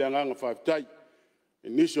roli le nganga fa fitai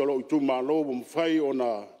nisi o lo tu malo mo fai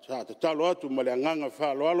ona sa ta talo atu ma le nganga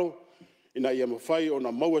fa lo ina ia mo fai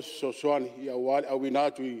ona maua so soani ia wale au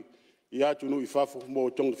inatu ia tu no ifafu mo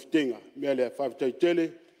tong fitinga me le fa tai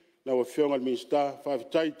tele na o fionga le minsta fa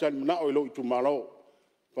tai tal na o lo tu malo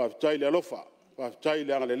fa tai le lofa fa tai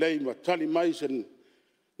le ngale lei ma tali mai sen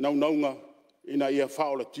naunga ina ia fa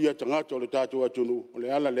o le tia tanga to le tatu atu no le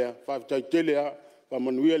ala le fa tai tele a pa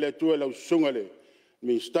manuia le tu le sunga le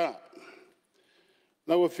minsta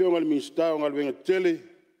na wa fionga le minsta ngal wenga tele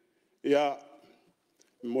ia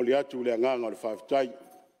moli atu le nganga le faftai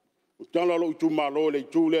o tala lo tu malo le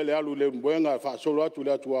tu le alu le mbenga fa solo atu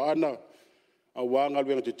le atu ana a wanga le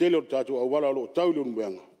wenga tele o tatu a wala lo tau le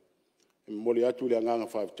mbenga moli atu le nganga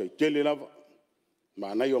faftai tele lava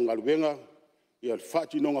ma na yo ngal wenga ia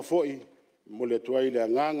fati no nga foi moli atu ai le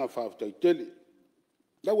nganga faftai tele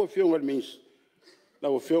na wa fionga le mins na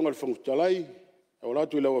wa fionga le fongtalai o la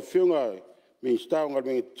tu le wa fionga minsta ngal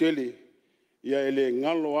me tele ia ele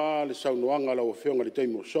ngalo a le saunoaga la ofionga le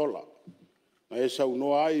taimo sola na e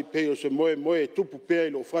saunoa ai pe o se moe tupu pe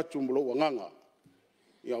lo fatu mo lo nganga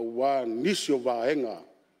ia wa nisio vaenga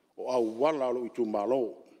o au wala lo itu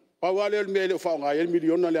malo pa wale me le fa nga el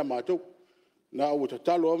miliona le mato na o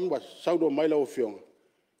tatalo am wa saudo mai la ofionga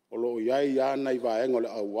o lo ia nai vaenga le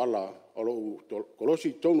au wala o lo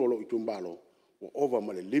kolosi tono lo itu malo o ova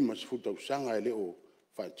male lima futa usanga ele o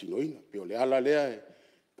fatinoina pe o le ala lea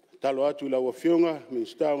talo atu la wa fionga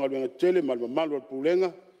minsta ngal wenga tele mal mal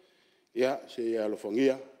pulenga ia se ia lo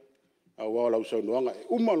fongia a wa la usa noanga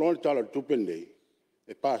uma lo tala tupe nei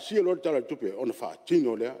e Pasi lo tala tupe ona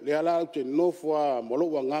fatino le ala te no fo molo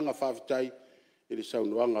wanga fafitai ele sa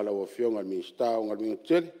noanga la wa fionga minsta ngal wenga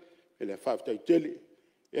tele ele fafitai tele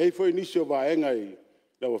e foi inisio vaenga i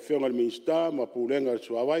la wa fionga minsta ma pulenga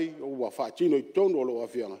suawai o wa fatino i tono lo wa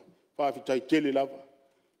fionga fafitai tele la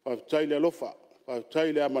fa taile lofa fa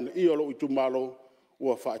taile man I lo itu malo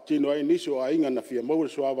wa fa tino ai niso ai ngana fia mo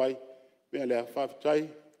so vai me le fa tai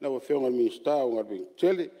na wa fe ngal minsta o ngal bin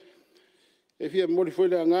tele e fia mo foi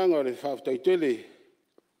le nganga le fa tai tele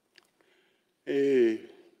e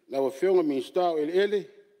na wa fe ngal minsta ele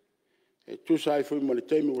e tu sai foi mo le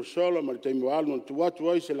temi o solo mo le temi alno tu watu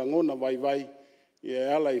ai se la ngona vai e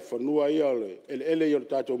ala I fanua ia ele yo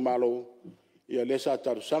tato malo ia le sa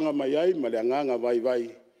tar sanga mai ai ma le nganga vai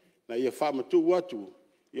na ia fama tu watu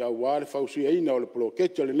ia wale fausi ina o le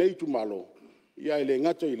plokete le nei tu malo ia ele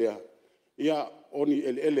ngata ia oni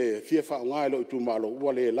ele fia fa nga lo tu malo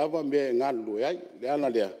wale lava me ngalu ai le ana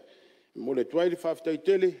le mo le twai fa ftai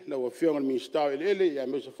tele na wa fia ngal minsta ele ia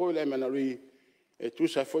me se foi le manari e tu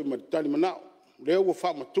sa foi ma tali mana le o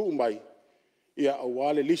fama tu mai ia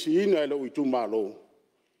wale lisi ina lo tu malo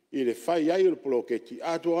I le fai ai le plokete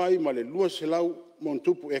ato ai ma le lua se lau mon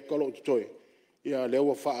tupu e kolo toi ia le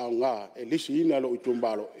wa fa nga e lisi ina lo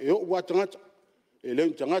itumbalo e o watanga e le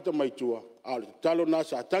tangata mai tua al talo na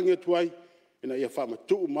sa tangi tuai ina ia fa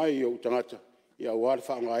matu mai o tangata ia wa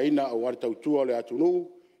fa nga ina o wa tau tua le atunu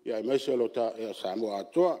ia mese lo ta Samoa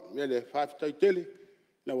atoa me le fa taitele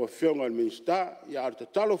na wa fionga al minsta ia al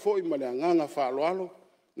talo fo I male nganga fa loalo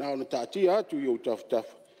na ona tati atu yo taf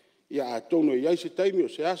ia atono ia se taimi o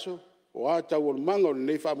se aso o ata o manga o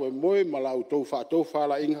nei fa moe mala o to fa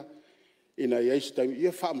la inga ina ia se taimi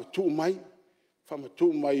ia fa matu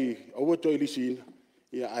mai o to ilisina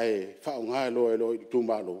ia ai fa nga lo tu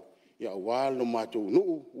malo ia wal no matou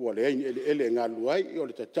nuu ua le ai ele ngalu ai o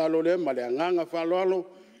le tatalo le ma le anganga faloalo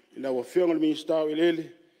ina wa fionga le minista o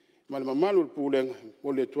ele ma le mamalu le pulenga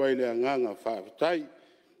mo le tuai le anganga faafetai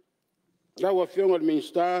la wa fionga le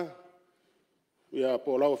minista ia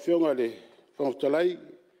po la fionga le fontalai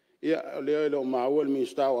ia le o maua le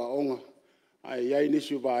minista wa onga ai ai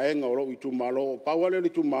nisi vaenga o lo itu malo pawale le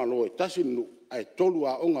tu malo tasinu ai tolu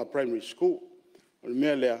a onga primary school o le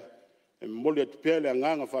mele e mole te pele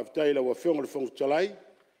nganga faafetai la wa fionga le fontalai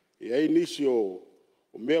ia ai nisi o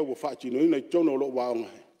mea wa faatino ina tono lo wa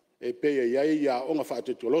onga e pe ia ia onga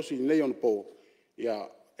faatolosi nei on po ia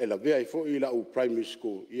e la vea fo ila u primary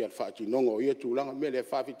school ia faatinongo ia tulanga mele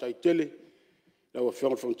faafetai tele la wa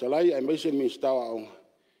fionga fontalai ai mai se minista wa onga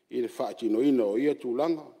i le faatino ina o ia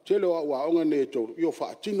tulanga tele o aonga ne to io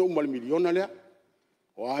faatino mal miliona le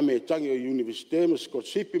o a me tangi o universite ma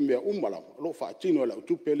skosipi me umala lo faatino la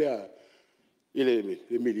tu pele ile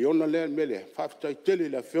le miliona le mele faafetai tele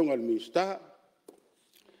la fionga le minista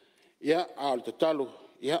ia al tatalo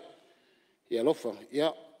ia lofa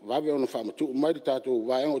ia vave ona faamatu mai tatu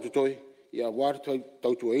vai o tutoi ia war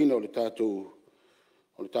tautu ina o le tatu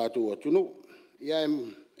atunu ia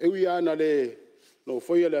ia na le no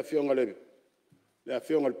foi le afionga le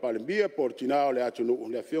palembia portina le atunu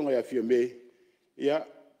le afionga ia fiame ia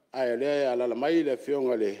ai le ala la mai le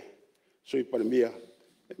afionga le sui palembia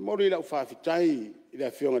mori la fafitai le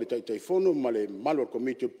afionga le tai fono ma le malo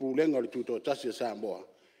komite pulenga le tuto tasi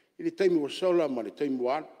Samoa ili taimu sola ma le taimu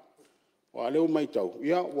an o ale mai tau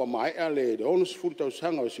ia wa mai ale de onus full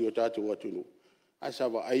sanga o si o tatu atunu asa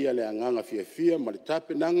va ai ale nganga fia ma le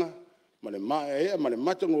tapenanga ma le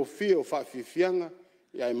matango fia o faafifianga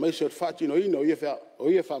ia mai se fatino ina o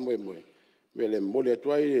ia fa mo me le mole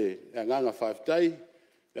tuai nganga faafetai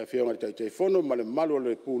la fionga tai fono ma le malo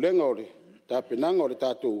le pulenga o le tapenanga o le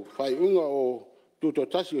tatu fai unga o tuto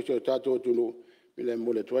tasi o tatu atunu me le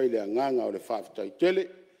mole tuai le nganga o le faafetai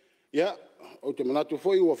tele ia o te manatu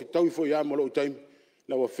foi o fitau foi a mo lo time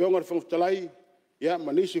la wa fionga le fontalai ia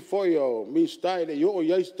manisi foi o min style yo o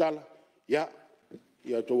ia stala ia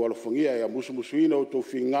to wala fongia ia musuina o to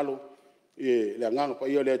fingalo e le nganga pa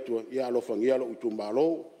ia le tu ia lo fongia lo tu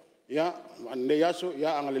malo ia ne yaso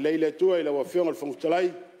ia ang le leile tu ia wa fionga le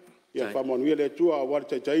fontalai ia fa mo le tu a wa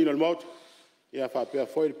tai no mot ia fa pe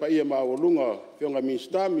foi pa ia ma o lunga fionga min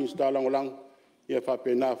sta lang ia fa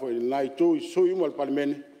pe na foi nai tu sui mo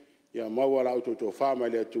parlemene ia mau la auto to fama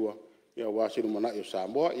le tua ia wasi no mana ia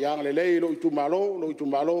Samoa ia le lei lo tu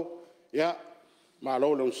malo ia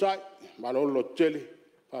malo lo sai malo lo tele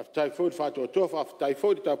fa typhoid fa to fa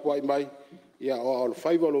typhoid ta poi mai ia o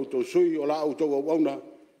faiva lo to sui o la auto ona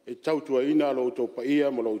e tau tua ina lo to pa ia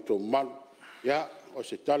mo lo to mal ia o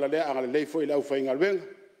se tala le ang le lei foi la fa ingal ven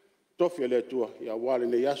to fi le tua ia wale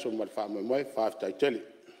ne yaso mal fa mai fa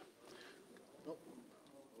tele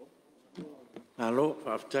alo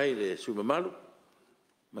faafetai le sumamalu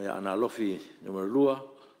ma ia ana alofi numero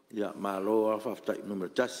 2 ia malo faafetai numero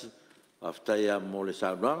 3 faafetai ia mo le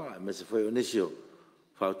saunoaga me se foi o nisi o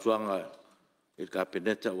faatuaga i le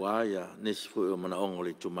kapeneta ua ia nisi foi o manaogo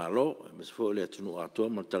le itumālo me se foi o le atunuu atoa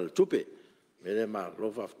ma le talatupe me le malo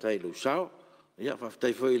faafetai le usao ia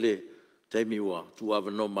faafetai foi le taimi ua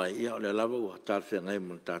tuavano mai ia o le lava ua talafeagai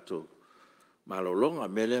mo le tatou malologa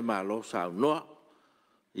me le malo saunoa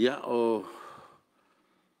ia o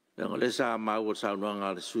yang le sa mau sa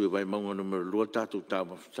nuanga le sui Vaimauga numero 2 tatu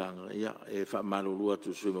tama fitanga ia e fa malu lua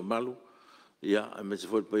tu sui malu ia me se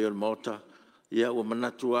foi pe mota ia o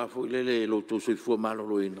manatu a foi le lo tu sui fu malu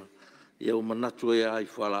loina ia o manatu ia ai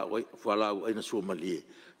fala ina su mali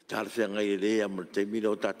tal fe ngai le am te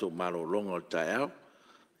milo tatu malu longo taia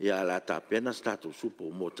ia la ta pena statu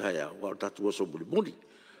supo mota ia o tatu so buli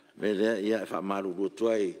me le ia fa malu lua tu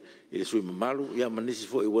ai ile sui malu ia manisi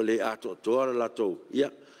foi wale ato to la to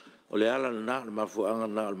ia o le ala na ma fu anga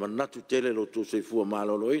na ma tu tele lo tu se fu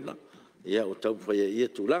malo loina ia o tau fa ia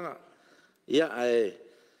tulanga ia ai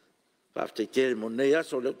pa te tele mo ne ia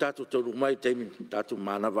so le tatu to mai te tatu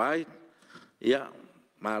mana vai ia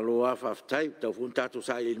malo a fa tai tau fu tatu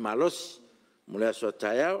sai il malos mo le so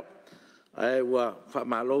taia ai wa fa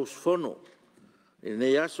malo fono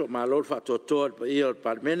ne ia so malo fa to pa ia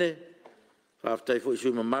parmene fa tai fu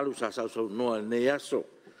su malo sa no ne ia so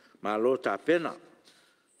malo ta pena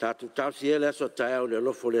tatu tau si ele so taia o le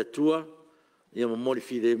lofo le tua ia mo mori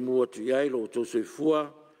fide mua tu iai lo to soi fua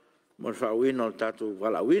mo fa wina o tatu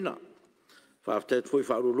wala wina fa aftet foi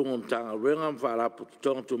fa rulungo mtanga renga fa la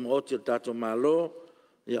putong tu mo ti tatu malo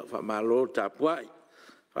ia fa malo tapuai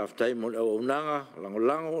fa aftai mo o nanga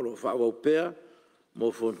lango lo fa o pea mo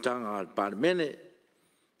fontanga al parmene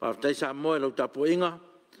fa aftai sa mo lo tapuinga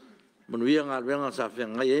Manuia ngā renga sa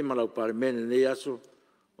whengai e malau pare mene nei aso,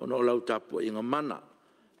 o no lau tapu inga mana.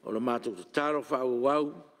 O le mātou te taro whau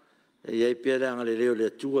wau, e iei pere anga le reo le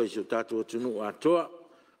tua i so tātou atunu o atoa,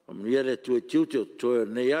 o manuia le tua tiute o toa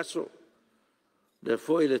nei aso. Le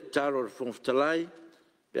foi le taro le fonftalai,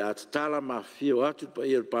 pe a tatala ma fio atu pa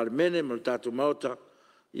i le pare mene, ma le tātou mauta,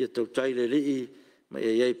 i a tautai le rii, ma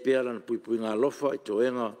iei pere na pui ngā lofa i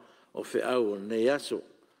toenga o whiau o nei aso.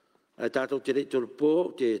 Ai tātou te rei toro pō,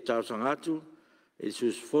 te tāu sangatu, e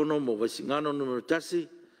sus fono mo Vaisingano numero tasi,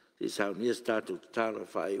 te sau nias tātou te tālo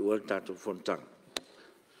whae ua tātou fontang.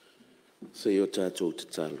 Se o tātou te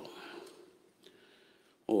tālo.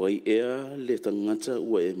 O ai ea le tangata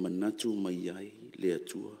ua e manatu mai ai le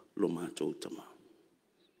atua lo mātou tama.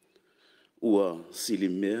 Ua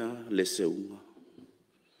silimea le seunga.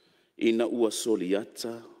 Ina ua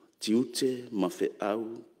soliata, tiute, mawhe au,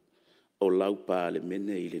 o lau pā le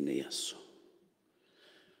mene i le nei aso.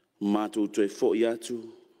 Mātou toe fōi atu,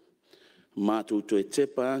 mātou toe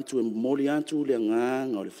tepa atu e moli atu le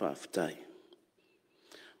nganga o le whaafitai.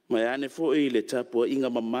 Mai ane fōi le tapua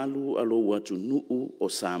inga mamalu alo atu nuu o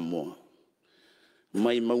Samoa.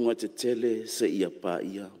 Mai maunga te tele se ia pā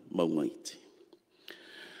ia maunga iti.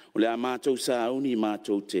 O le a mātou sa auni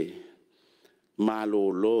mātou te malo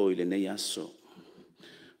lo i le nei aso.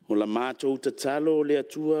 O la mātou ta talo le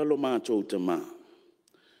atua lo mātou ta mā.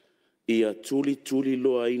 Ia tuli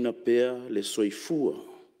loa ina pea le soifua.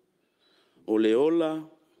 O le ola,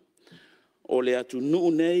 o le atu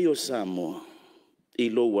nuu nei o Samoa. I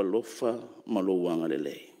lo walofa ma lo wanga le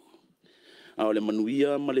lei. A o le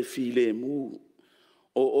manuia ma le file mu.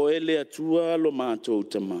 O ele atua lo mātou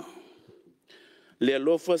ta mā. Le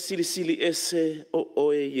alofa sili ese o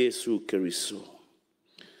oe Yesu Keriso.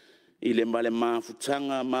 I le male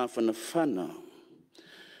mafutanga mafanafana.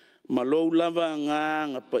 Ma lou lava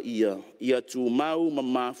ngā pa ia tu mau ma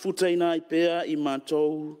mafuta ina i pea i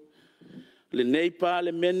mātou. Le nei pā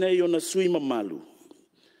le mene i ona sui mamalu.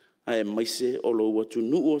 Ai maise o lo watu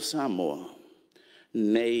nuu o Samoa.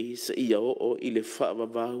 Nei sa ia o i le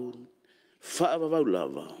whaavavau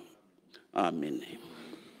lava. Amen.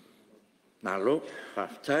 Nalo,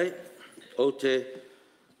 whaftai, o te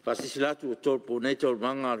Pasisilatu o tolpo nei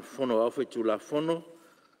tolmanga al fono awhi tu la fono,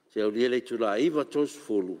 se au liele tu la iwa tos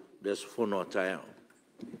fulu, des fono a tae au.